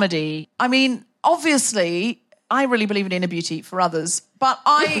in comedy. I mean, obviously, I really believe in inner beauty for others, but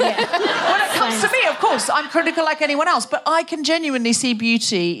when it comes to me, of course, I'm critical like anyone else, but I can genuinely see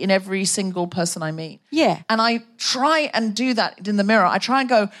beauty in every single person I meet. Yeah. And I try and do that in the mirror. I try and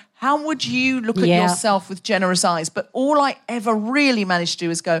go, how would you look at yourself with generous eyes? But all I ever really manage to do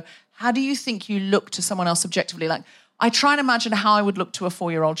is go, how do you think you look to someone else objectively? Like, I try and imagine how I would look to a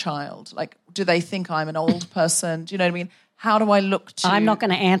 4-year-old child. Like, do they think I'm an old person? Do you know what I mean? How do I look to... I'm not going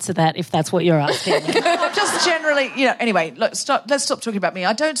to answer that if that's what you're asking. Just generally, anyway, look, let's stop talking about me.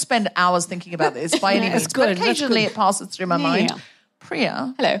 I don't spend hours thinking about this by any means, but occasionally it passes through my mind.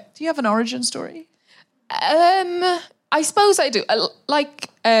 Priya, hello. Do you have an origin story? I suppose I do.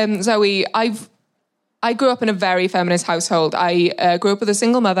 Like Zoe, I grew up in a very feminist household. I grew up with a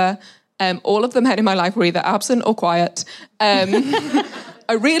single mother. All of the men in my life were either absent or quiet.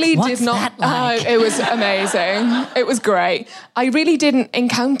 I really did not... Like? It was amazing. It was great. I really didn't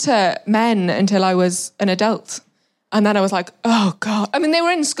encounter men until I was an adult. And then I was like, oh, God. I mean, they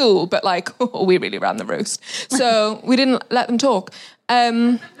were in school, but we really ran the roost. So we didn't let them talk.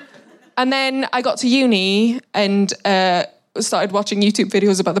 And then I got to uni and started watching YouTube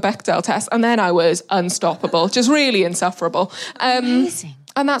videos about the Bechdel test. And then I was unstoppable, just really insufferable. Amazing.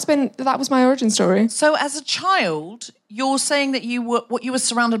 And that was my origin story. So as a child, you're saying that you were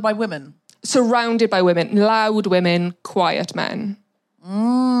surrounded by women? Surrounded by women, loud women, quiet men.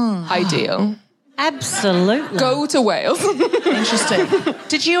 Ideal. Absolutely. Go to Wales. Interesting.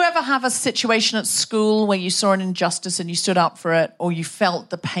 Did you ever have a situation at school where you saw an injustice and you stood up for it, or you felt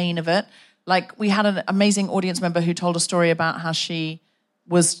the pain of it? Like, we had an amazing audience member who told a story about how she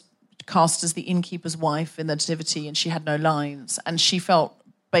was cast as the innkeeper's wife in the Nativity and she had no lines, and she felt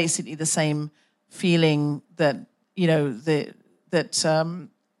basically the same feeling that,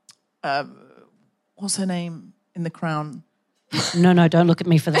 what's her name in The Crown? No, don't look at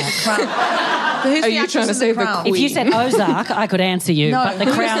me for that. Who's Are you trying to say the Queen? If you said Ozark, I could answer you, but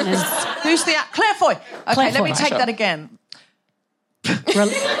The Crown is... Who's the... Claire Foy. Okay, Claire let me Foy. take that again.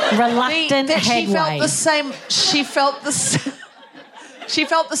 Reluctant headway. She felt the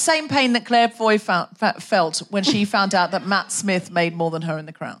same pain that Claire Foy felt when she found out that Matt Smith made more than her in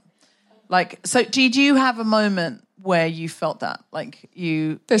The Crown. So did you have a moment where you felt that?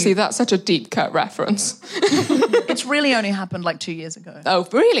 See, that's such a deep cut reference. It's really only happened 2 years ago. Oh,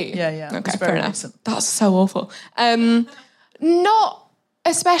 really? Yeah. Okay, fair enough. Recent. That's so awful. Not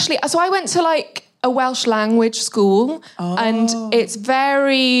especially. So I went to a Welsh language school, and it's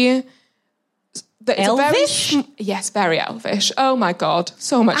very... Elvish? Yes, very elvish. Oh my God,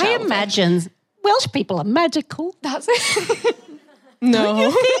 so much I elvish. imagine Welsh people are magical. That's it.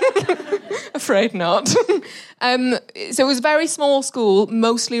 No. Afraid not. So it was a very small school,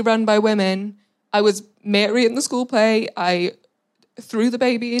 mostly run by women. I was Mary in the school play. I threw the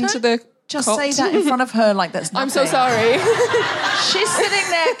baby into the Just cot. say that in front of her like that's nothing. I'm so sorry. She's sitting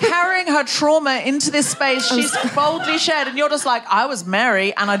there carrying her trauma into this space. She's boldly shared, and you're just like, I was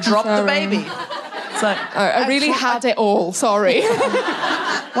Mary and I dropped the baby. So I really had it all. Sorry.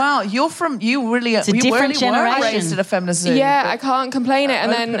 Wow, you really It's a different generation. were raised in a feminist zoo. Yeah, I can't complain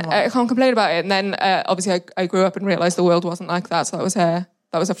about it. And then obviously I grew up and realised the world wasn't like that. So that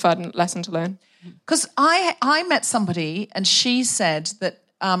was a fun lesson to learn. Because I met somebody and she said that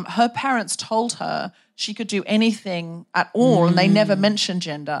her parents told her she could do anything at all and they never mentioned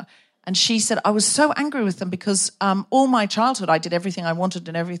gender. And she said, I was so angry with them because all my childhood I did everything I wanted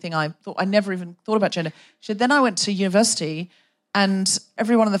and everything I thought. I never even thought about gender. She said, then I went to university and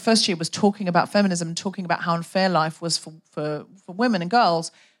everyone in the first year was talking about feminism and talking about how unfair life was for women and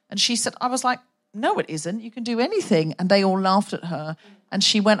girls. And she said, I was like, no, it isn't. You can do anything. And they all laughed at her. And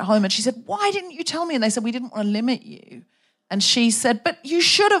she went home and she said, why didn't you tell me? And they said, we didn't want to limit you. And she said, but you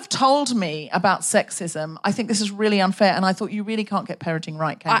should have told me about sexism. I think this is really unfair. And I thought, you really can't get parenting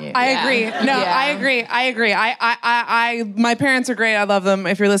right, can you? I agree. No, I agree. My parents are great. I love them.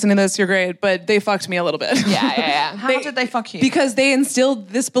 If you're listening to this, you're great. But they fucked me a little bit. Yeah. How did they fuck you? Because they instilled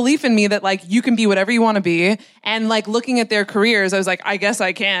this belief in me that, like, you can be whatever you want to be. And, like, looking at their careers, I was like, I guess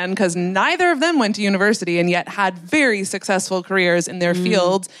I can. Because neither of them went to university and yet had very successful careers in their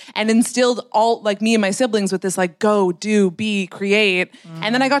fields and instilled all, like, me and my siblings with this, like, go, do, be, create.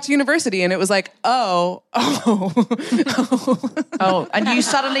 And then I got to university and it was like, oh, and you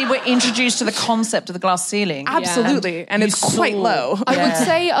suddenly were introduced to the concept of the glass ceiling. Absolutely. And it's quite low. I would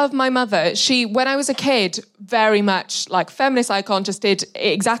say of my mother, she, when I was a kid, very much like feminist icon, just did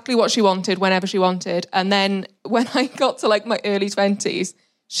exactly what she wanted whenever she wanted. And then when I got to like my early 20s,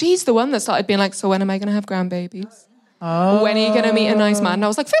 she's the one that started being like, so when am I going to have grandbabies? Oh. When are you going to meet a nice man? And I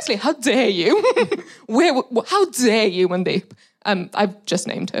was like, firstly, how dare you? How dare you, Mandeep? I've just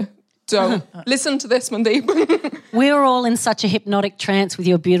named her. So listen to this, Mandeep. We were all in such a hypnotic trance with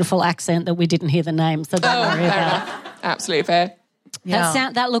your beautiful accent that we didn't hear the name, so don't worry about it. Absolutely fair.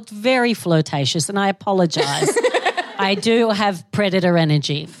 That looked very flirtatious, and I apologise. I do have predator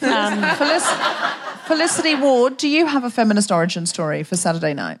energy. Felicity Ward, do you have a feminist origin story for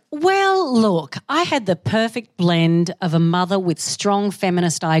Saturday night? Well, look, I had the perfect blend of a mother with strong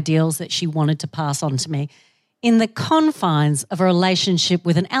feminist ideals that she wanted to pass on to me in the confines of a relationship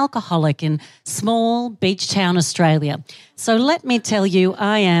with an alcoholic in small beach town Australia. So let me tell you,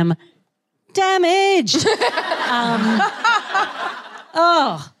 I am damaged.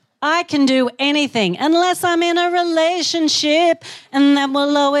 I can do anything unless I'm in a relationship, and that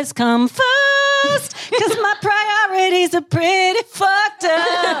will always come first because my priorities are pretty fucked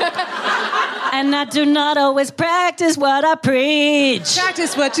up. And I do not always practice what I preach.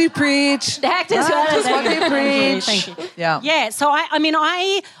 Practice what you preach. Practice what you preach. Thank you. Yeah. So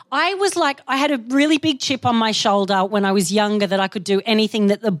I was like, I had a really big chip on my shoulder when I was younger that I could do anything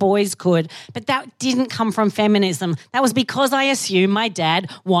that the boys could, but that didn't come from feminism. That was because I assumed my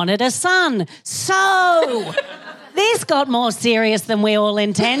dad wanted a son. So this got more serious than we all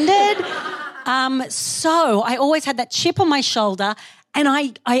intended. So I always had that chip on my shoulder, and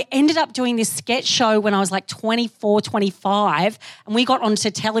I ended up doing this sketch show when I was like 24, 25, and we got onto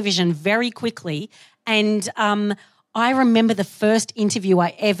television very quickly. And I remember the first interview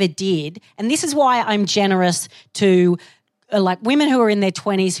I ever did, and this is why I'm generous to like women who are in their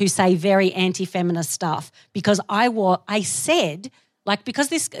 20s who say very anti-feminist stuff, because I said, like, because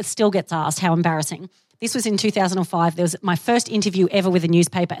this still gets asked, how embarrassing. This was in 2005. There was my first interview ever with a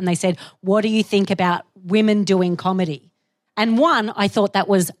newspaper, and they said, what do you think about women doing comedy? And one, I thought that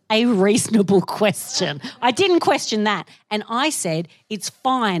was a reasonable question. I didn't question that. And I said, it's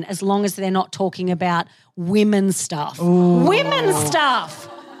fine as long as they're not talking about women's stuff. Ooh. Women's stuff.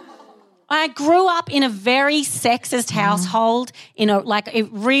 I grew up in a very sexist household, in a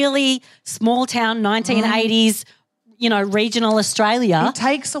really small town, 1980s, regional Australia. It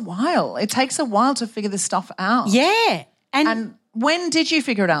takes a while. It takes a while to figure this stuff out. Yeah. And when did you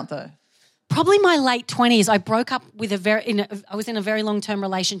figure it out, though? Probably my late 20s. I broke up with I was in a very long-term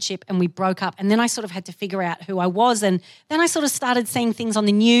relationship, and we broke up, and then I sort of had to figure out who I was, and then I sort of started seeing things on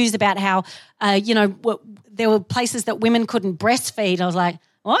the news about how, there were places that women couldn't breastfeed. I was like,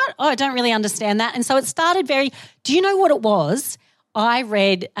 what? Oh, I don't really understand that. And so it started do you know what it was? I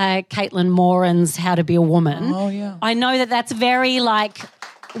read Caitlin Moran's How to Be a Woman. Oh, yeah. I know that that's very,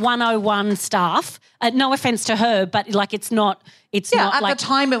 101 stuff. No offense to her, but it's not. It's not at the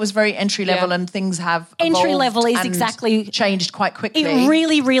time it was very entry level, and things have entry level is and exactly changed quite quickly. It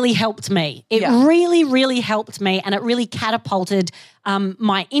really, really helped me. It really, really helped me, and it really catapulted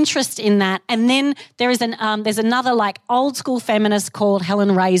my interest in that. And then there's another old school feminist called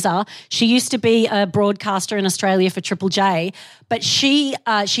Helen Razor. She used to be a broadcaster in Australia for Triple J, but she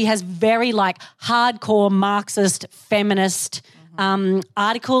has very hardcore Marxist feminist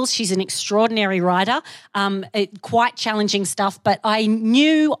articles. She's an extraordinary writer, quite challenging stuff, but I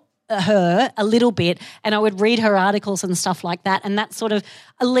knew her a little bit and I would read her articles and stuff like that, and that sort of,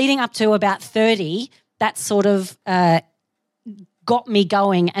 leading up to about 30, that sort of got me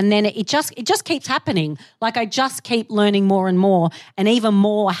going, and then it just keeps happening. Like I just keep learning more and more, and even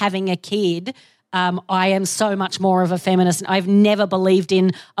more having a kid. I am so much more of a feminist. I've never believed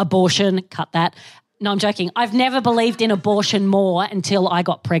in abortion. Cut that. No, I'm joking. I've never believed in abortion more until I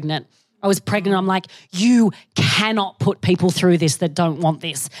got pregnant. I was pregnant. I'm like, you cannot put people through this that don't want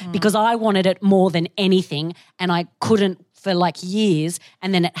this, because I wanted it more than anything, and I couldn't for like years,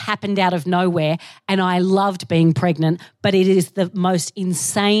 and then it happened out of nowhere, and I loved being pregnant, but it is the most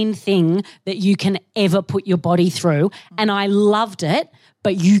insane thing that you can ever put your body through, and I loved it,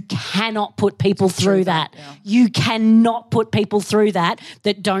 but you cannot put people through that. Yeah. You cannot put people through that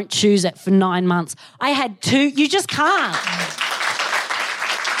don't choose it for 9 months. I had 2. You just can't.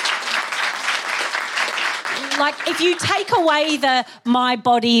 Like if you take away the my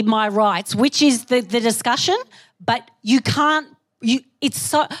body, my rights, which is the discussion, but you can't.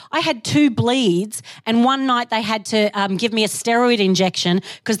 I had 2 bleeds, and one night they had to give me a steroid injection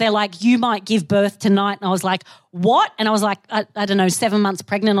because they're like, you might give birth tonight. And I was like, what? And I was like, I don't know, 7 months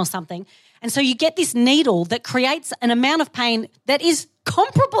pregnant or something. And so you get this needle that creates an amount of pain that is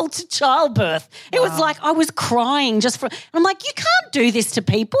comparable to childbirth. It was like I was crying and I'm like, you can't do this to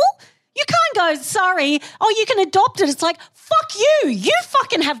people. You can't go, sorry, you can adopt it. It's like, fuck you. You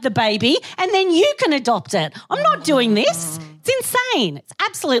fucking have the baby and then you can adopt it. I'm not doing this. It's insane. It's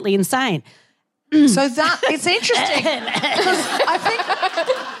absolutely insane. So it's interesting because I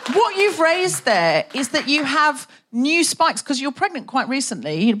think what you've raised there is that you have new spikes because you're pregnant quite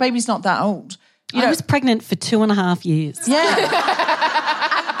recently. Your baby's not that old. I was pregnant for 2.5 years. Yeah.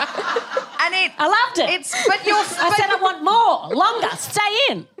 I loved it. I said I want more, longer, stay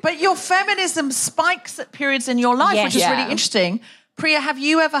in. But your feminism spikes at periods in your life, which is really interesting. Priya, have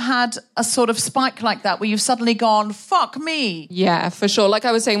you ever had a sort of spike like that where you've suddenly gone, fuck me? Yeah, for sure. Like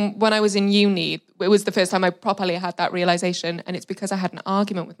I was saying, when I was in uni, it was the first time I properly had that realisation, and it's because I had an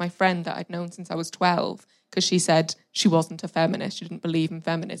argument with my friend that I'd known since I was 12 because she said she wasn't a feminist, she didn't believe in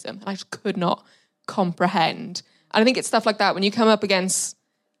feminism, and I just could not comprehend. And I think it's stuff like that when you come up against...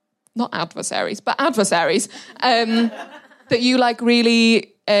 not adversaries, but adversaries, that you like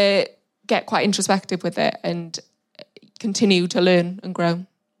really get quite introspective with it and continue to learn and grow.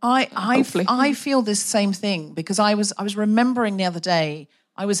 I feel this same thing because I was remembering the other day,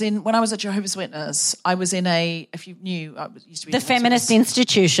 when I was a Jehovah's Witness, I was in if you knew, I used to be... The feminist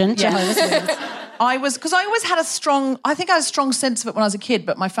institution, Jehovah's Witness. Because I always had a strong sense of it when I was a kid,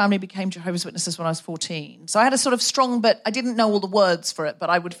 but my family became Jehovah's Witnesses when I was 14. So I had a sort of strong, but I didn't know all the words for it, but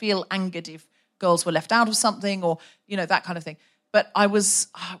I would feel angered if girls were left out of something or, that kind of thing. But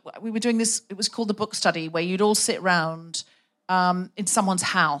we were doing this, it was called the book study, where you'd all sit round in someone's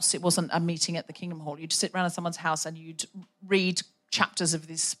house. It wasn't a meeting at the Kingdom Hall. You'd sit round at someone's house and you'd read chapters of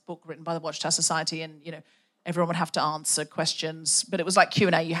this book written by the Watchtower Society, and, everyone would have to answer questions. But it was like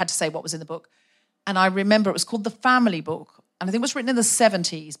Q&A. You had to say what was in the book. And I remember it was called The Family Book. And I think it was written in the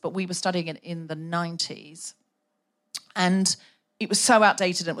 70s, but we were studying it in the 90s. And it was so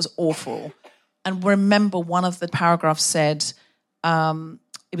outdated and it was awful. And remember one of the paragraphs said,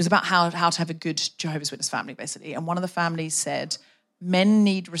 it was about how to have a good Jehovah's Witness family, basically. And one of the families said, men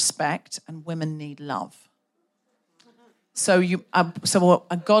need respect and women need love. So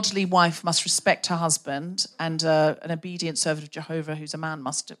a godly wife must respect her husband, and an obedient servant of Jehovah who's a man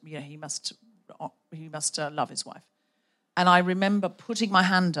must love his wife. And I remember putting my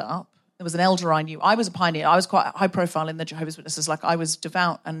hand up. There was an elder I knew. I was a pioneer. I was quite high profile in the Jehovah's Witnesses. Like I was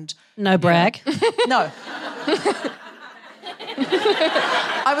devout and... No brag. No.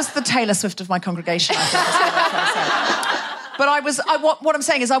 I was the Taylor Swift of my congregation, I think. That's what I'm trying to say. But what I'm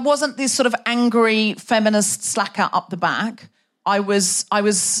saying is I wasn't this sort of angry feminist slacker up the back. I was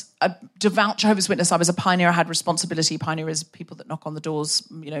a devout Jehovah's Witness. I was a pioneer. I had responsibility. Pioneer is people that knock on the doors,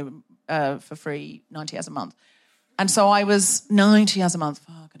 for free, 90 hours a month. And so I was 90 hours a month.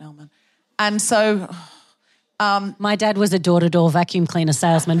 Fucking hell, man. And so... my dad was a door-to-door vacuum cleaner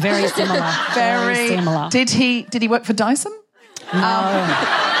salesman. Very similar. Very similar. Did he work for Dyson? No.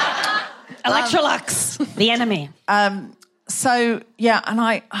 Electrolux, the enemy. So, yeah, and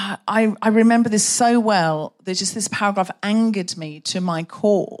I remember this so well. There's just this paragraph angered me to my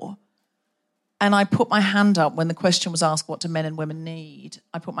core. And I put my hand up when the question was asked, what do men and women need?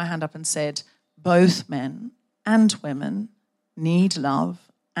 I put my hand up and said, both men and women need love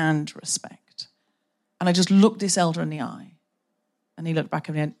and respect. And I just looked this elder in the eye. And he looked back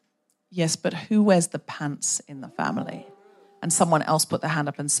at me and went, yes, but who wears the pants in the family? and someone else put their hand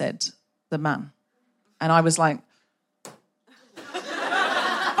up and said, the man. And I was like,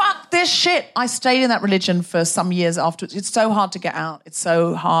 fuck this shit. I stayed in that religion for some years afterwards. It's so hard to get out. It's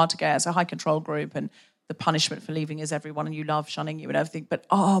so hard to get out. It's a high control group, and the punishment for leaving is everyone and you love shunning you and everything. But,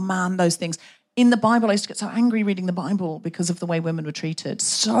 oh, man, those things. In the Bible, I used to get so angry reading the Bible because of the way women were treated.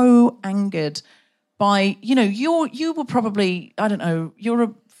 So angered by, you were probably, I don't know,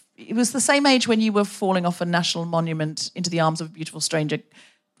 it was the same age when you were falling off a national monument into the arms of a beautiful stranger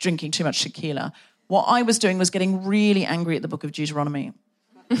drinking too much tequila. What I was doing was getting really angry at the book of Deuteronomy.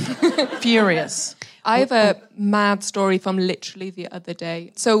 Furious. I have a mad story from literally the other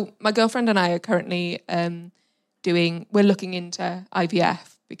day. So my girlfriend and I are currently we're looking into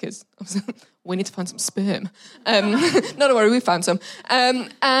IVF because we need to find some sperm. Not to worry, we found some.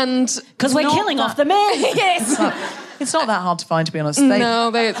 And because we're killing off the men. Yes. It's not that hard to find, to be honest.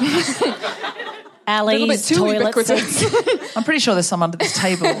 Alleys, toilets. I'm pretty sure there's some under this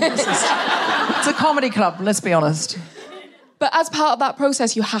table. It's a comedy club, let's be honest. But as part of that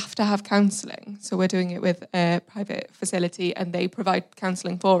process, you have to have counselling. So we're doing it with a private facility and they provide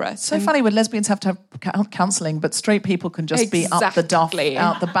counselling for us. So funny when lesbians have to have counselling, but straight people can just be up the duff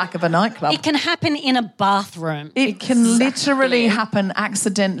out the back of a nightclub. It can happen in a bathroom. It can literally happen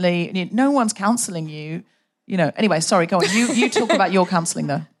accidentally. No one's counselling you. Anyway, sorry, go on. You talk about your counselling,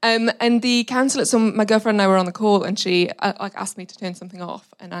 though. And the counsellor, so my girlfriend and I were on the call and she asked me to turn something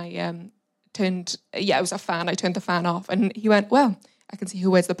off and I it was a fan. I turned the fan off and he went, well, I can see who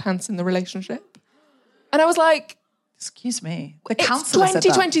wears the pants in the relationship. And I was like... Excuse me. The counsellor said that.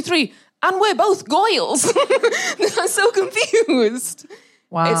 It's 2023 and we're both goyles. I'm so confused.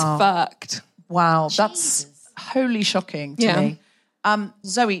 Wow. It's fucked. Wow, that's wholly shocking to me.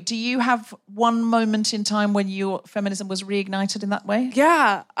 Zoe, do you have one moment in time when your feminism was reignited in that way?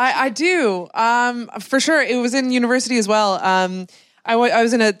 Yeah, I do. For sure. It was in university as well. I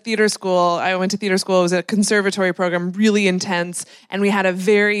was in a theater school. I went to theater school. It was a conservatory program, really intense. And we had a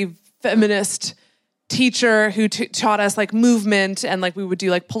very feminist teacher who taught us like movement and like we would do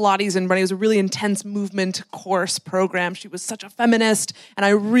like Pilates and running. It was a really intense movement course program. She was such a feminist and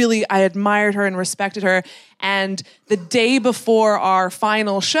I admired her and respected her. And the day before our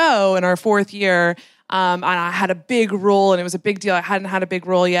final show in our fourth year, and I had a big role and it was a big deal. I hadn't had a big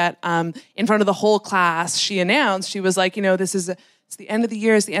role yet. In front of the whole class, she announced, she was like, it's the end of the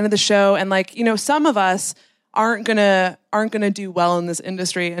year, it's the end of the show. And like, some of us aren't gonna do well in this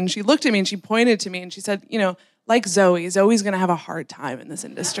industry. And she looked at me and she pointed to me and she said, like Zoe's gonna have a hard time in this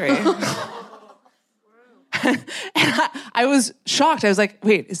industry. And I was shocked. I was like,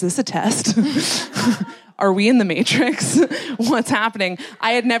 wait, is this a test? Are we in the Matrix? What's happening?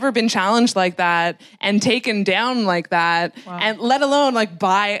 I had never been challenged like that and taken down like that, and let alone like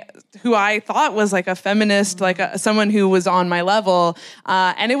by who I thought was like a feminist, like someone who was on my level.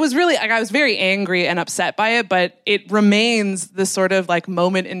 And it was really, like, I was very angry and upset by it, but it remains this sort of like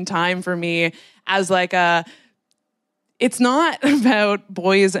moment in time for me as like it's not about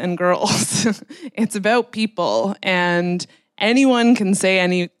boys and girls. It's about people, and anyone can say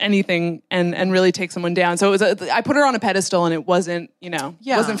anything and really take someone down. So I put her on a pedestal and it wasn't,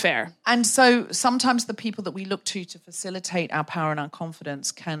 wasn't fair. And so sometimes the people that we look to facilitate our power and our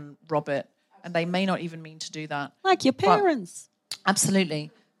confidence can rob it. And they may not even mean to do that. Like your parents. Absolutely.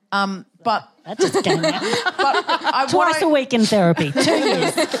 But that just came out. Twice a week in therapy. 2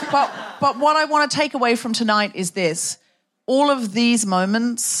 years. But what I want to take away from tonight is this. All of these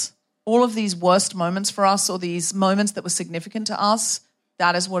moments, all of these worst moments for us, or these moments that were significant to us,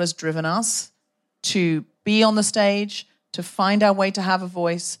 that is what has driven us to be on the stage, to find our way to have a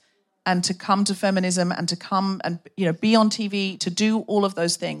voice, and to come to feminism, and to come and be on TV, to do all of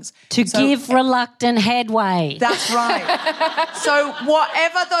those things. To give reluctant headway. That's right. So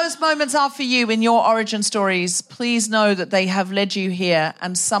whatever those moments are for you in your origin stories, please know that they have led you here,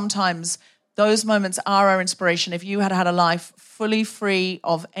 and sometimes those moments are our inspiration. If you had had a life fully free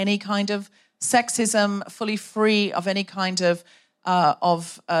of any kind of sexism, fully free of any kind of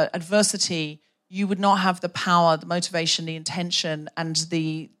adversity, you would not have the power, the motivation, the intention, and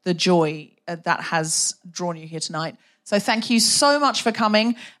the joy that has drawn you here tonight. So thank you so much for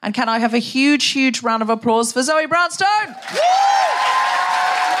coming. And can I have a huge, huge round of applause for Zoe Brownstone?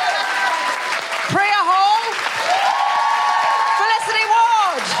 Priya Hall, Felicity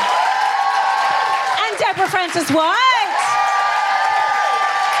Ward, and Deborah Francis White.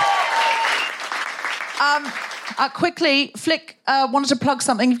 Quickly, flick wanted to plug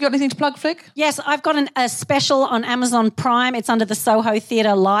something. Have you got anything to plug, Flick? Yes, I've got a special on Amazon Prime. It's under the Soho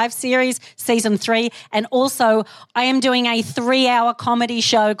Theatre Live series, Season 3. And also, I am doing a 3-hour comedy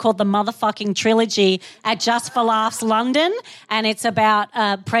show called The Motherfucking Trilogy at Just for Laughs London. And it's about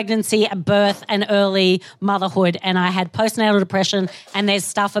pregnancy, birth and early motherhood. And I had postnatal depression, and there's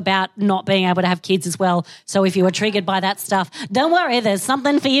stuff about not being able to have kids as well. So if you were triggered by that stuff, don't worry, there's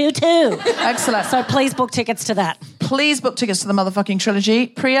something for you too. Excellent. So please book tickets to that. Please book tickets to the Motherfucking Trilogy.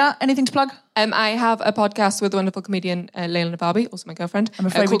 Priya, anything to plug? I have a podcast with the wonderful comedian Layla Nababi, also my girlfriend. I'm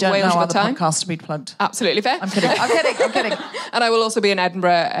afraid we don't know other podcasts to be plugged. Absolutely fair. I'm kidding. And I will also be in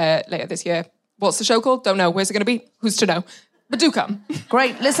Edinburgh later this year. What's the show called? Don't know. Where's it going to be? Who's to know? But do come.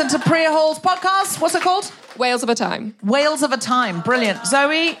 Great. Listen to Priya Hall's podcast. What's it called? Whales of a Time. Whales of a Time. Brilliant.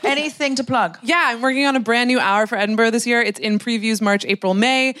 Zoe, anything to plug? Yeah, I'm working on a brand new hour for Edinburgh this year. It's in previews March, April,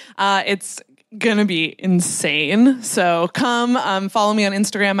 May. It's gonna be insane. So come, follow me on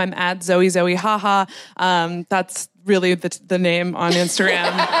Instagram. I'm at Zoe Haha. That's really the name on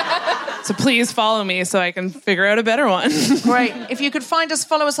Instagram. So please follow me so I can figure out a better one. Great. If you could find us,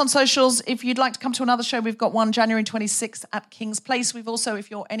 follow us on socials. If you'd like to come to another show, we've got one January 26th at King's Place. We've also,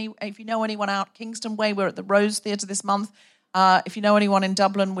 if you know anyone out Kingston Way, we're at the Rose Theatre this month. If you know anyone in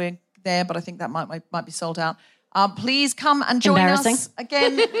Dublin, we're there, but I think that might be sold out. Please come and join us.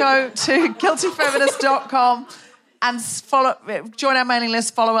 Again, go to guiltyfeminist.com and join our mailing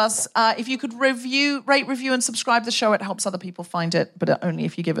list, follow us. If you could rate, review, and subscribe to the show, it helps other people find it, but only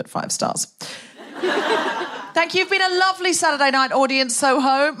if you give it 5 stars. Thank you. You've been a lovely Saturday night audience,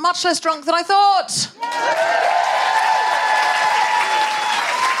 Soho. Much less drunk than I thought.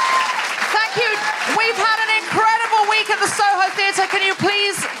 Thank you. We've had an incredible week at the Soho Theatre. Can you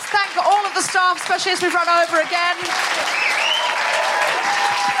please thank all of the staff, especially as we've run over again.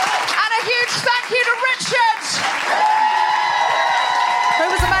 And a huge thank you to Richard, who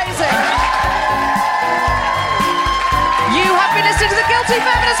was amazing. You have been listening to The Guilty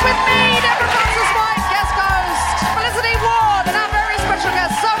Feminist with me, Deborah Francis-White, guest host, Felicity Ward, and our very special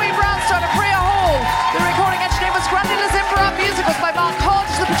guest, Zoe Brownstone and Priya Hall. The recording engineer was Grundy Lazimbra, music was by Mark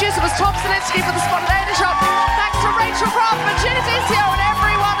Hodge, the producer was Tom Selinsky for The Spontaneity Shop. Thanks to Rachel Craftman, Ginny Dicio, and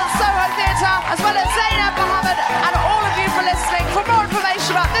everyone at Soho Theatre, as well as Zainab Mohammed, and all of you for listening. For more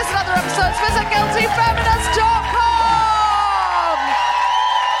information about this and other episodes, visit guiltyfeminist.com.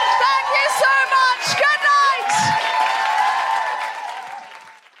 Thank you so much. Good night.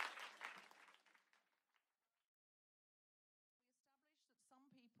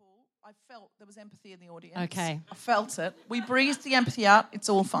 I felt there was empathy in the audience. Okay. I felt it. We breathed the empathy out. It's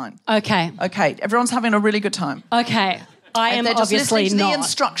all fine. Okay. Okay. Everyone's having a really good time. Okay. I am they're just obviously listening to not. the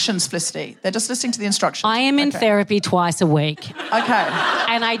instructions, Felicity. They're just listening to the instructions. I am in therapy twice a week. Okay.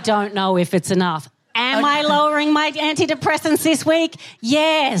 And I don't know if it's enough. Am I lowering my antidepressants this week?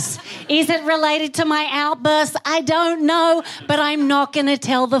 Yes. Is it related to my outbursts? I don't know, but I'm not going to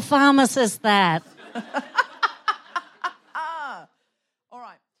tell the pharmacist that.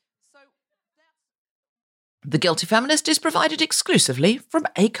 The Guilty Feminist is provided exclusively from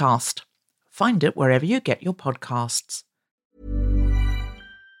Acast. Find it wherever you get your podcasts.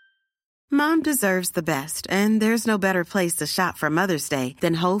 Mom deserves the best, and there's no better place to shop for Mother's Day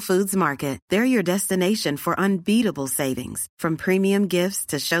than Whole Foods Market. They're your destination for unbeatable savings, from premium gifts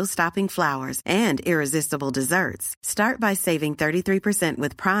to show-stopping flowers and irresistible desserts. Start by saving 33%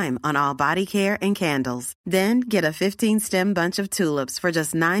 with Prime on all body care and candles. Then get a 15-stem bunch of tulips for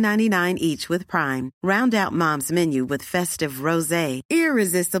just $9.99 each with Prime. Round out Mom's menu with festive rosé,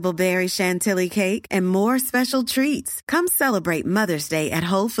 irresistible berry chantilly cake, and more special treats. Come celebrate Mother's Day at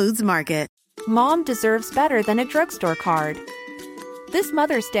Whole Foods Market. Mom deserves better than a drugstore card. This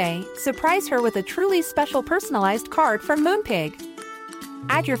Mother's Day, surprise her with a truly special personalized card from Moonpig.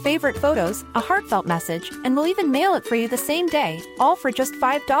 Add your favorite photos, a heartfelt message, and we'll even mail it for you the same day, all for just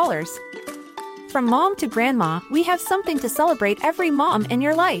 $5. From mom to grandma, we have something to celebrate every mom in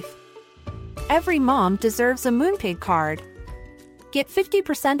your life. Every mom deserves a Moonpig card. Get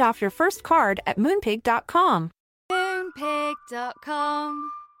 50% off your first card at moonpig.com.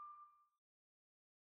 Moonpig.com